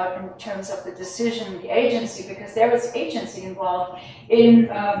shuffled out in terms of the decision, the agency, because there is agency involved in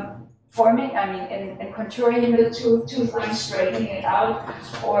forming, in contouring the tooth line, straightening it out,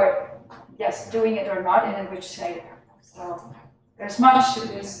 or yes, doing it or not, and in which shape. So there's much to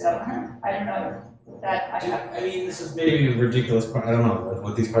do still. I don't know that I have. I mean, this is maybe a ridiculous. I don't know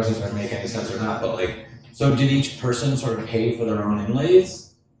what these questions are make any sense or not, but like, so did each person sort of pay for their own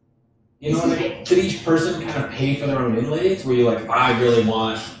inlays? You know what I mean? Did each person kind of pay for their own inlays? Were you like, I really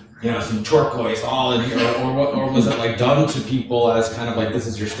want, some turquoise all in here, or was it like done to people as kind of like, this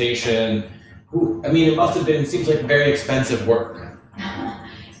is your station? It must have been, seems like very expensive work.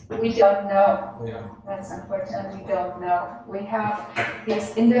 We don't know. Yeah. That's unfortunate, we don't know. We have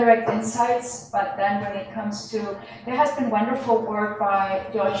these indirect insights, but then when it comes to, there has been wonderful work by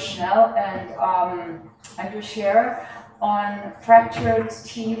George Schnell and Andrew Scherer on fractured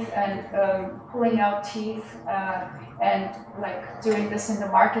teeth and pulling out teeth and like doing this in the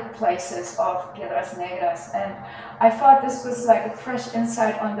marketplaces of Piedras Negras. And I thought this was like a fresh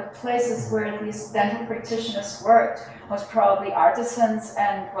insight on the places where these dental practitioners worked, was probably artisans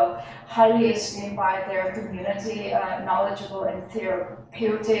and, well, highly esteemed by their community, knowledgeable in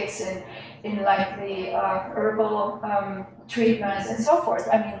therapeutics and in like the herbal treatments and so forth.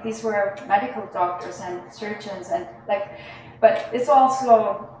 These were medical doctors and surgeons and like, but it's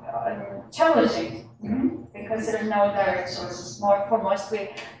also challenging because there are no direct sources. Mostly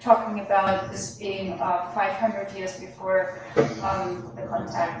talking about this being 500 years before the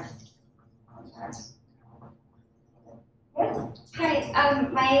contact. Yeah. Hi,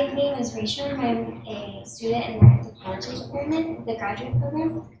 my name is Rachel. I'm a student in the anthropology department, the graduate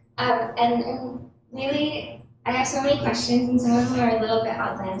program. And really, I have so many questions, and some of them are a little bit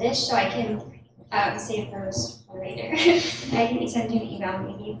outlandish, so I can save those for later. I can send you an email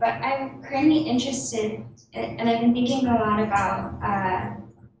maybe. But I'm currently interested, and I've been thinking a lot about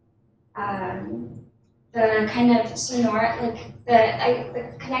the kind of sonore, like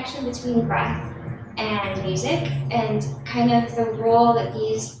the connection between breath and music, and kind of the role that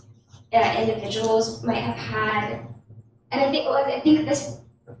these individuals might have had. And I think this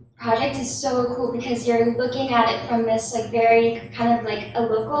project is so cool because you're looking at it from this like very kind of like a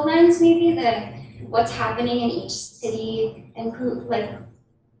local lens, maybe what's happening in each city and who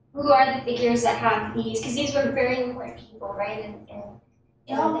are the figures that have these, because these were very important people, right?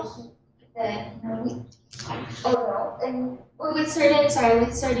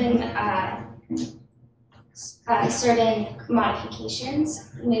 With certain modifications,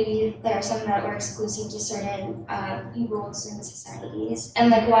 maybe there are some that were exclusive to certain peoples and societies,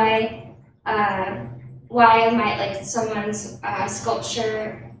 and like why might like someone's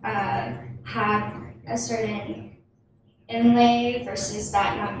sculpture have a certain inlay versus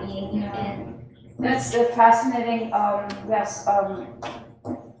that not being in? That's a fascinating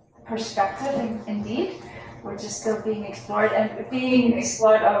perspective indeed, which is still being explored and being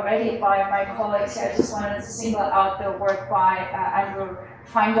explored already by my colleagues. I just wanted to single out the work by Andrew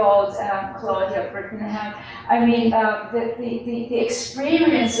Feingold, Claudia Brittenham. The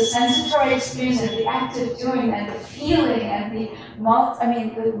experience, the sensory experience, and the active doing, and the feeling, and the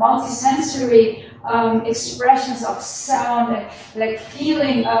multisensory expressions of sound, and like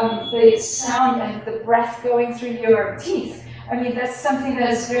feeling the sound and the breath going through your teeth. That's something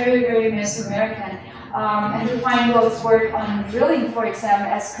that is very, very Mesoamerican. And Andrew Feingold's work on drilling, for example,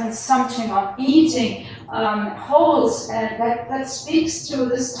 as consumption, on eating, holds, and that speaks to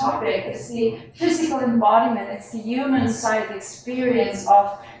this topic. It's the physical embodiment, it's the human side, the experience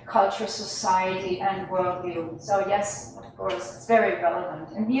of culture, society, and worldview. So yes, of course, it's very relevant.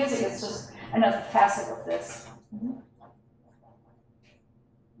 And music is just another facet of this. Another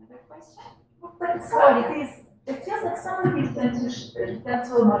question? But some of these, it feels like some of these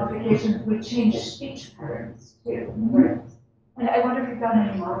dental modifications would change speech patterns too. And I wonder if you've done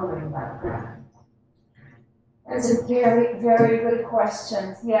any modeling about that. That's a very, very good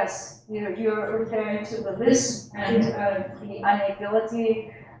question. Yes, you're referring to the lisp and the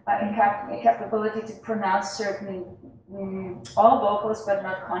inability, incapability to pronounce certain, all vocals but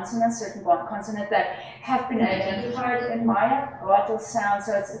not consonants, certain consonants that have been identified in Maya, glottal sound,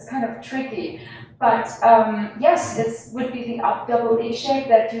 so it's kind of tricky. But yes, it would be the double E shape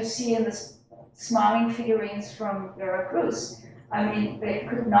that you see in the smiling figurines from Veracruz. I mean, they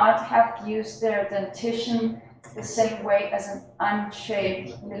could not have used their dentition the same way as an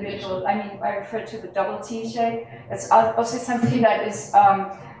unshaped individual. I mean, I refer to the double T shape. It's also something that is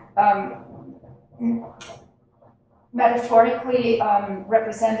metaphorically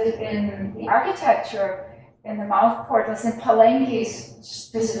represented in the architecture, in the mouth portals, in Palenques.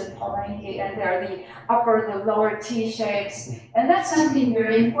 Just visited Palenque, and there are the upper, the lower T shapes, and that's something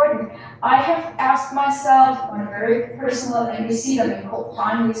very important. I have asked myself on a very personal, and we see them in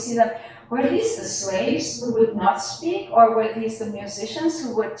Copan, we see them, were these the slaves who would not speak, or were these the musicians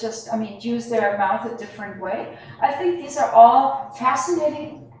who would just, use their mouth a different way? I think these are all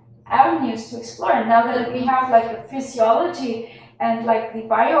fascinating avenues to explore. And now that we have like the physiology and like the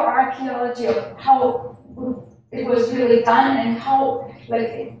bioarchaeology of how it was really done and how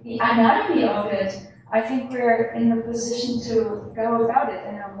like the anatomy of it, I think we're in a position to go about it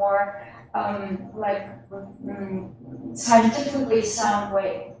in a more scientifically sound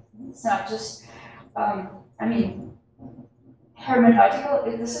way. It's not just,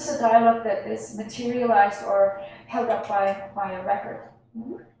 hermeneutical. This is a dialogue that is materialized or held up by a record.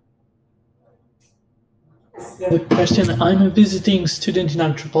 The question, I'm a visiting student in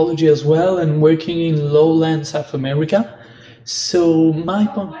anthropology as well and working in lowland South America. So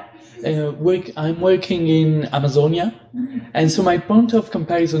I'm working in Amazonia, and so my point of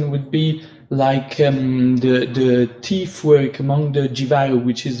comparison would be like the teeth work among the Jivaro,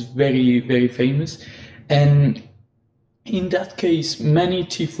 which is very, very famous. And in that case, many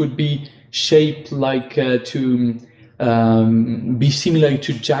teeth would be shaped like to be similar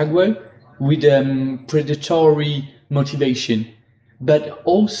to jaguar, with predatory motivation, but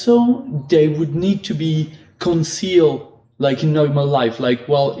also they would need to be concealed like in normal life, like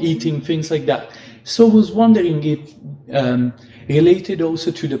while eating, things like that. So I was wondering if related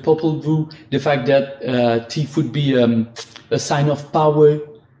also to the Popol Vuh, the fact that teeth would be a sign of power,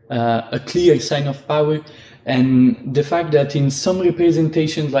 a clear sign of power, and the fact that in some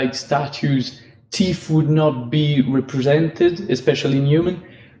representations like statues, teeth would not be represented, especially in human.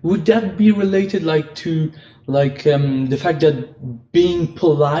 Would that be related to the fact that being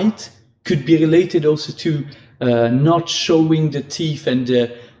polite could be related also to not showing the teeth and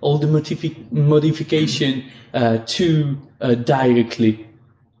all the modification too directly?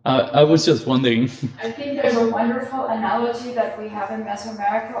 I was just wondering. I think there's a wonderful analogy that we have in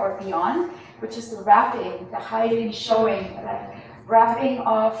Mesoamerica or beyond, which is the wrapping, the hiding, showing, wrapping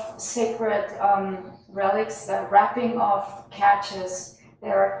of sacred relics, the wrapping of catches.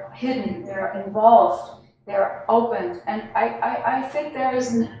 They're hidden, they're involved, they're opened. And I think there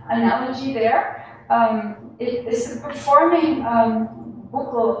is an analogy there. It is the performing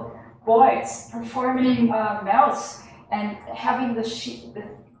buccal voids, performing mouths, and having the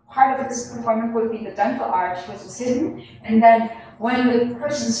part of this performance would be the dental arch, which is hidden. And then when the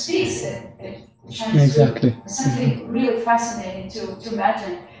person speaks, it shines through. Something really fascinating to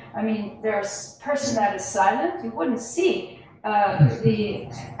imagine. I mean, there's a person that is silent, you wouldn't see the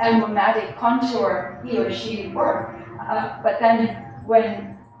emblematic contour he or she were. But then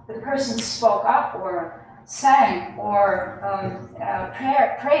when the person spoke up or sang or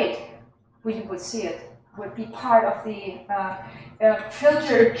prayed, we would see it, would be part of the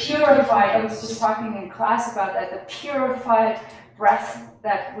filtered, purified, I was just talking in class about that, the purified breath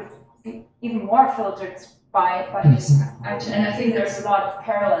that would be even more filtered by this action. And I think there's a lot of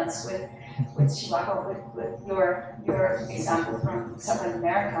parallels with Chihuahua, with your example from Southern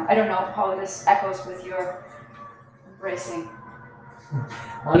America. I don't know how this echoes with your embracing.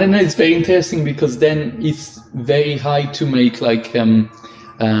 I don't know, it's very interesting because then it's very hard to make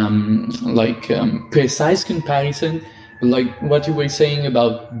precise comparison, like what you were saying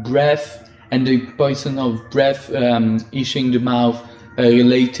about breath and the poison of breath issuing the mouth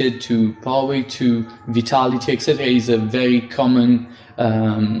related to power, to vitality, etc., is a very common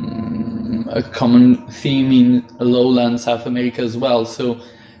theme in lowland South America as well. So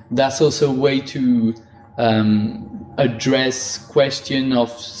that's also a way to address question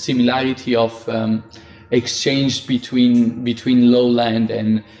of similarity of exchange between lowland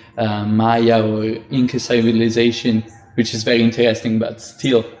and Maya or Inca civilization, which is very interesting, but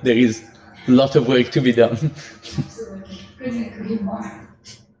still there is a lot of work to be done. Absolutely. Couldn't agree more.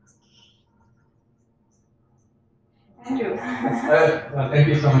 Andrew. Thank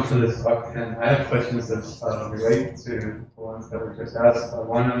you so much for this talk. And I have questions that relate to the ones that were just asked.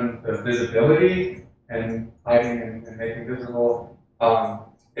 One on the visibility and hiding and making visible.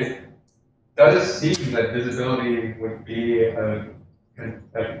 It does seem that visibility would be a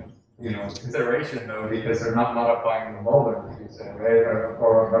consideration, though, because they're not modifying the molar, as you said, right?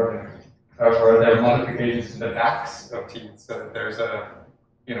 Or there are modifications to the backs of teeth, so that there's a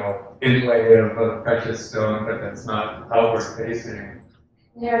inlay of precious stone, but that's not outward facing.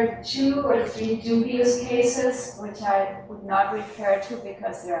 There are 2 or 3 dubious cases, which I would not refer to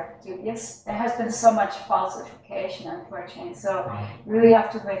because they're dubious. There has been so much falsification, unfortunately, so you really have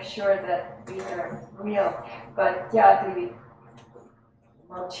to make sure that these are real. But yeah, the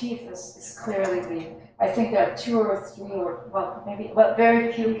motif is clearly I think there are 2 or 3, or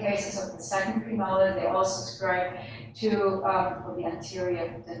very few cases of the second premolar. They also ascribe to the anterior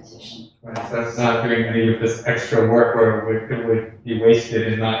dentition. Right, so that's not doing any of this extra work where it would be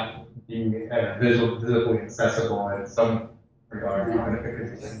wasted and not be visibly accessible in some regard. No.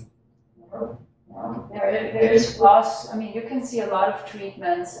 There is floss. I mean, you can see a lot of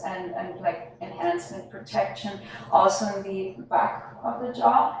treatments and like enhancement protection also in the back of the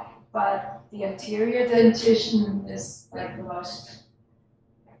jaw, but the anterior dentition is like the most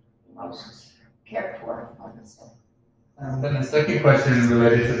cared for, I would say. And then the second question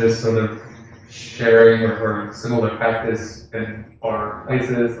related to this sort of sharing or similar practice in our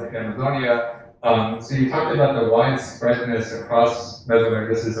places like Amazonia. So you talked about the widespreadness across Mesoamerica.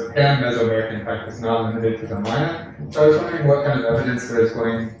 This is a pan-Mesoamerican practice, not limited to the Maya. So I was wondering what kind of evidence there is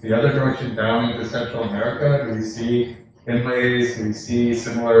going the other direction down into Central America. Do we see inlays? Do we see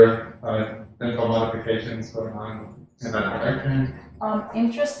similar dental modifications going on in that direction?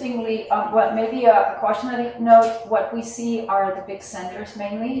 Interestingly, maybe a cautionary note, what we see are the big centers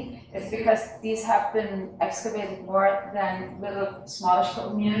mainly. It's because these have been excavated more than little smallish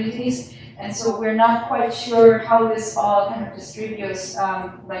communities. And so we're not quite sure how this all kind of distributes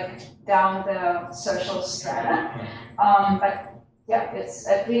like down the social strata. But yeah, it's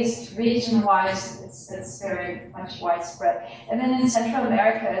at least region-wise, it's very much widespread. And then in Central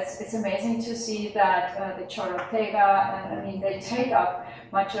America, it's amazing to see that the Chorotega, they take up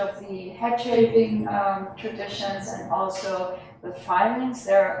much of the head shaping traditions and also the filings.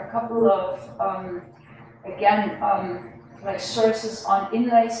 There are a couple of, like sources on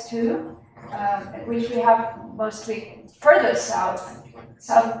inlays too, which we have mostly further south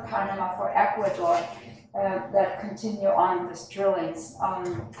of Panama for Ecuador. That continue on these drillings.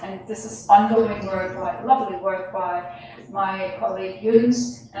 And this is ongoing work, lovely work by my colleague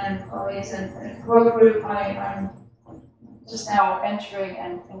Hues and colleagues in the core group. I'm just now entering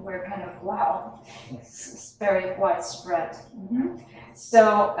and we're kind of, wow, it's very widespread.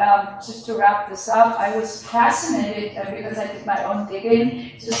 So just to wrap this up, I was fascinated because I did my own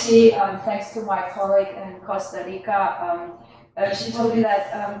digging to see, thanks to my colleague in Costa Rica, she told me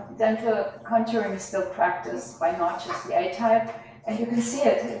that dental contouring is still practiced by not just the A-type, and you can see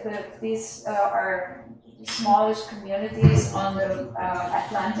it. These are smallish communities on the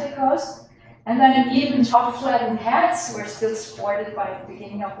Atlantic coast, and then even top-flattened hats were still sported by the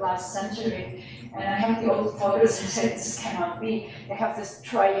beginning of last century. And I have the old photos and said this cannot be. They have this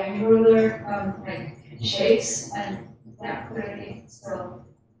triangular like shapes, and yeah, clearly still.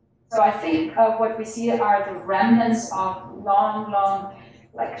 So I think what we see are the remnants of long,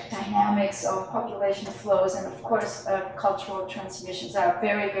 like dynamics of population flows, and of course cultural transmissions are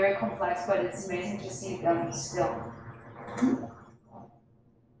very, very complex, but it's amazing to see them still.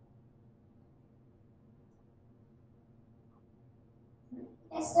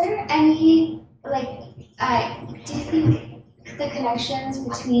 Is there any, do you think the connections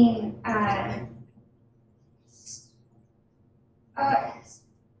between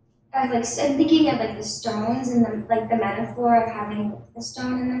I'm thinking of the stones and the metaphor of having a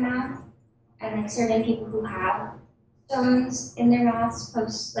stone in the mouth, and certain people who have stones in their mouths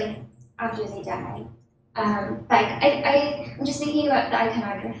after they die. I'm just thinking about the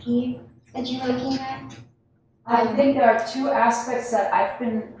iconography that you're looking at. I think there are 2 aspects that I've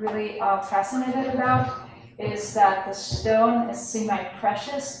been really fascinated about. is that the stone is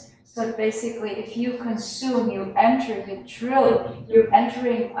semi-precious. So basically, if you consume, you enter, you drill, you're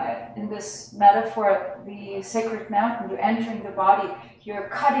entering, in this metaphor, the sacred mountain, you're entering the body, you're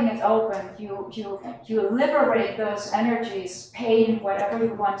cutting it open, you liberate those energies, pain, whatever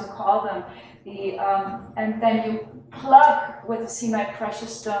you want to call them, and then you plug with a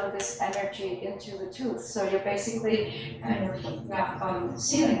semi-precious stone this energy into the tooth. So you're basically kind of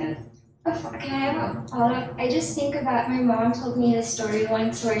sealing it. Can I have a follow-up? I just think about, my mom told me this story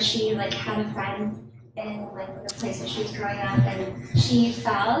once where she like had a friend in like the place where she was growing up, and she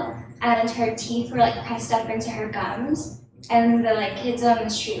fell and her teeth were like pressed up into her gums, and the like kids on the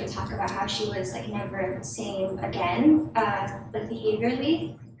street would talk about how she was like never the same again, like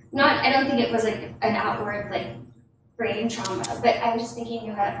behaviorally. I don't think it was like an outward like brain trauma, but I was just thinking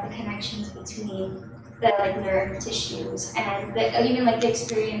about the connections between the like nerve tissues and even like the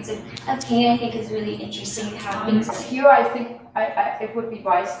experience of pain. I think is really interesting how things. Here, I think it would be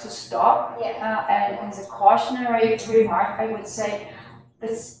wise to stop. Yeah. And as a cautionary remark, I would say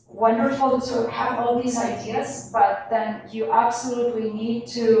it's wonderful to have all these ideas, but then you absolutely need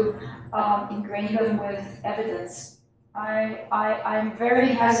to ingrain them with evidence. I'm very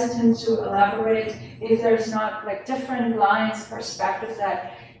hesitant to elaborate if there's not like different lines, perspectives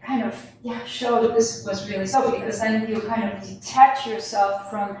that kind of show that this was really so, because then you kind of detach yourself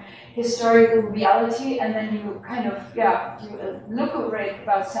from historical reality, and then you kind of you lucubrate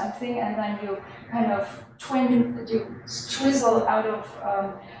about something, and then you kind of twizzle out of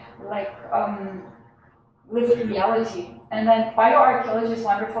lived reality. And then bioarchaeology is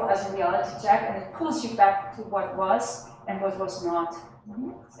wonderful as a reality check, and it pulls you back to what was and what was not.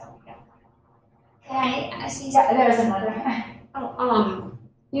 Mm-hmm. So, yeah. Can I see? Yeah, there's another.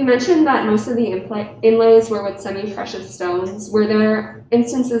 You mentioned that most of the inlays were with semi-precious stones. Were there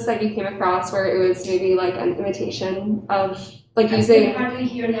instances that you came across where it was maybe like an imitation of like using? I can hardly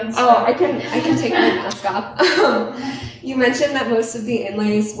hear them. Oh, I can take my mask off. You mentioned that most of the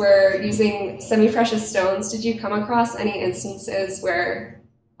inlays were using semi-precious stones. Did you come across any instances where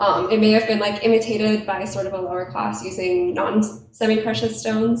it may have been like imitated by sort of a lower class using non-semi-precious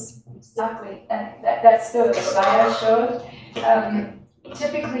stones? Exactly, and that's the slide I showed.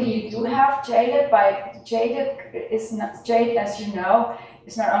 Typically, you do have jaded, but jaded is not jade, as you know,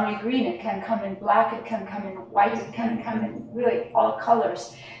 is not only green. It can come in black, it can come in white, it can come in really all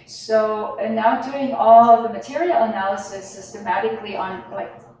colors. So now doing all the material analysis systematically on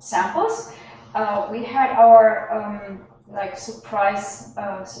like samples, we had our like surprises.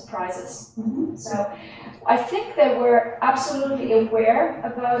 Mm-hmm. So I think they were absolutely aware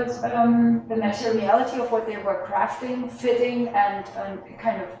about the materiality of what they were crafting, fitting, and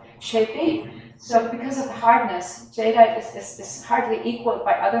kind of shaping. So because of the hardness, jadeite is hardly equaled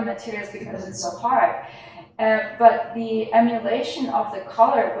by other materials because it's so hard. But the emulation of the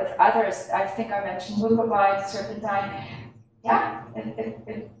color with others, I think I mentioned beautified, serpentine,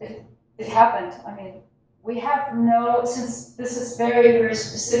 it happened. I mean, we have since this is very, very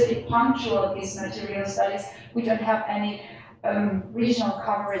specific, punctual, these material studies, we don't have any regional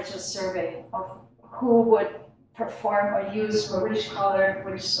coverage or survey of who would perform or use for which color,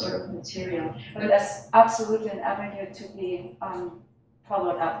 which sort of material. But that's absolutely an avenue to be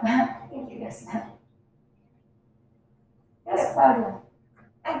followed up. Thank you, yes. Yes, Claudia.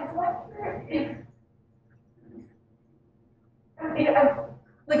 I wonder if,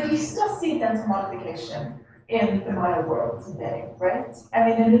 like we still see dental modification in the Maya world today, right? I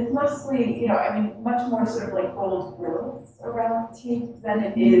mean, and it's mostly, much more sort of like gold grills around teeth than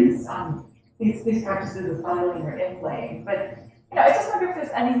it is these practices of filing or inlaying. But, I just wonder if there's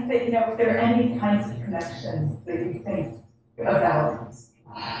anything, if there are any kinds of connections that you think about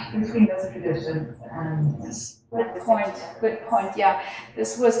between those traditions and Good point. Yeah,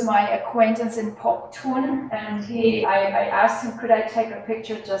 this was my acquaintance in Pokton, and I asked him, could I take a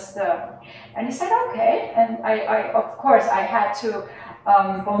picture just and he said, okay. And I of course, I had to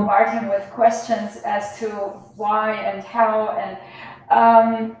bombard him with questions as to why and how,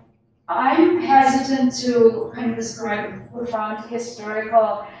 and I'm hesitant to kind of describe a profound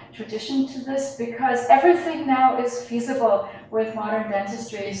historical tradition to this because everything now is feasible with modern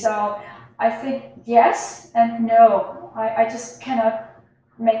dentistry. So I think yes and no. I just cannot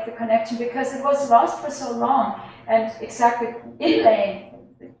make the connection because it was lost for so long. And exactly inlaying,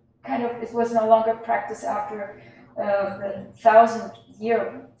 it was no longer practiced after the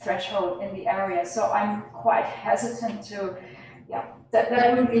 1,000-year threshold in the area. So I'm quite hesitant to,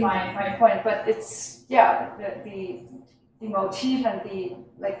 that would be my point. But it's, the motif and the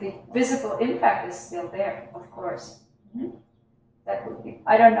visible impact is still there, of course. Mm-hmm. that would be,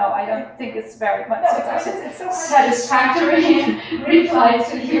 I don't know, I don't think it's very much it's so hard. satisfactory reply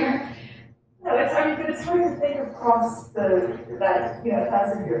to your. No, it's hard to think across that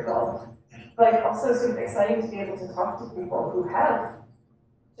as a vehicle, but also sort of exciting to be able to talk to people who have,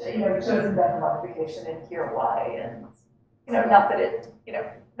 chosen that modification and hear why, and not that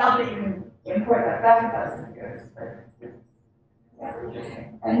you can import that back 1,000 years, but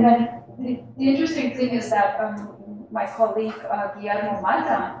And then the interesting thing is that my colleague Guillermo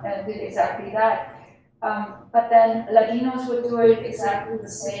Mata did exactly that. But then Latinos would do it exactly the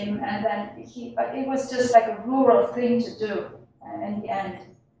same, and then it was just like a rural thing to do in the end.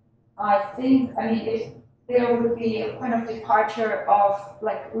 If there would be a point of departure of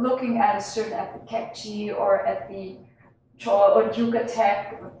like looking at a certain at the Kekchi or at the Chol or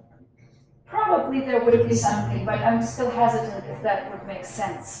Yucatán, probably there would be something, but I'm still hesitant if that would make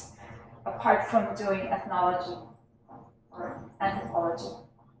sense, apart from doing ethnology or anthropology.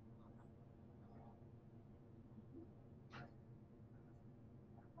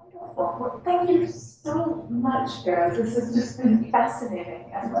 Well, thank you so much, Vera. This has just been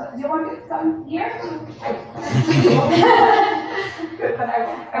fascinating. And Do you want to come here? good, but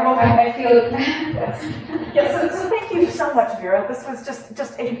I feel. Yes, so thank you so much, Vera. This was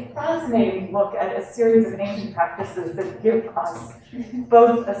just a fascinating look at a series of ancient practices that give us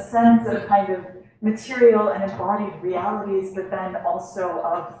both a sense of kind of material and embodied realities, but then also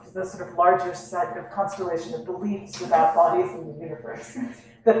of the sort of larger set of constellation of beliefs about bodies in the universe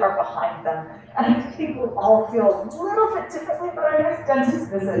that are behind them. And I think we'll all feel a little bit differently about our next dentist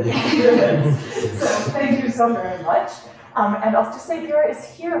visit. So thank you so very much. And I'll just say Vera is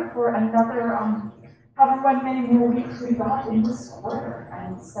here for another, however many more weeks we got in this quarter.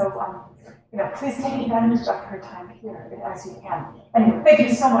 And so, please take advantage of her time here as you can. Anyway, thank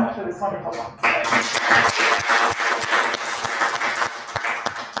you so much for this wonderful talk.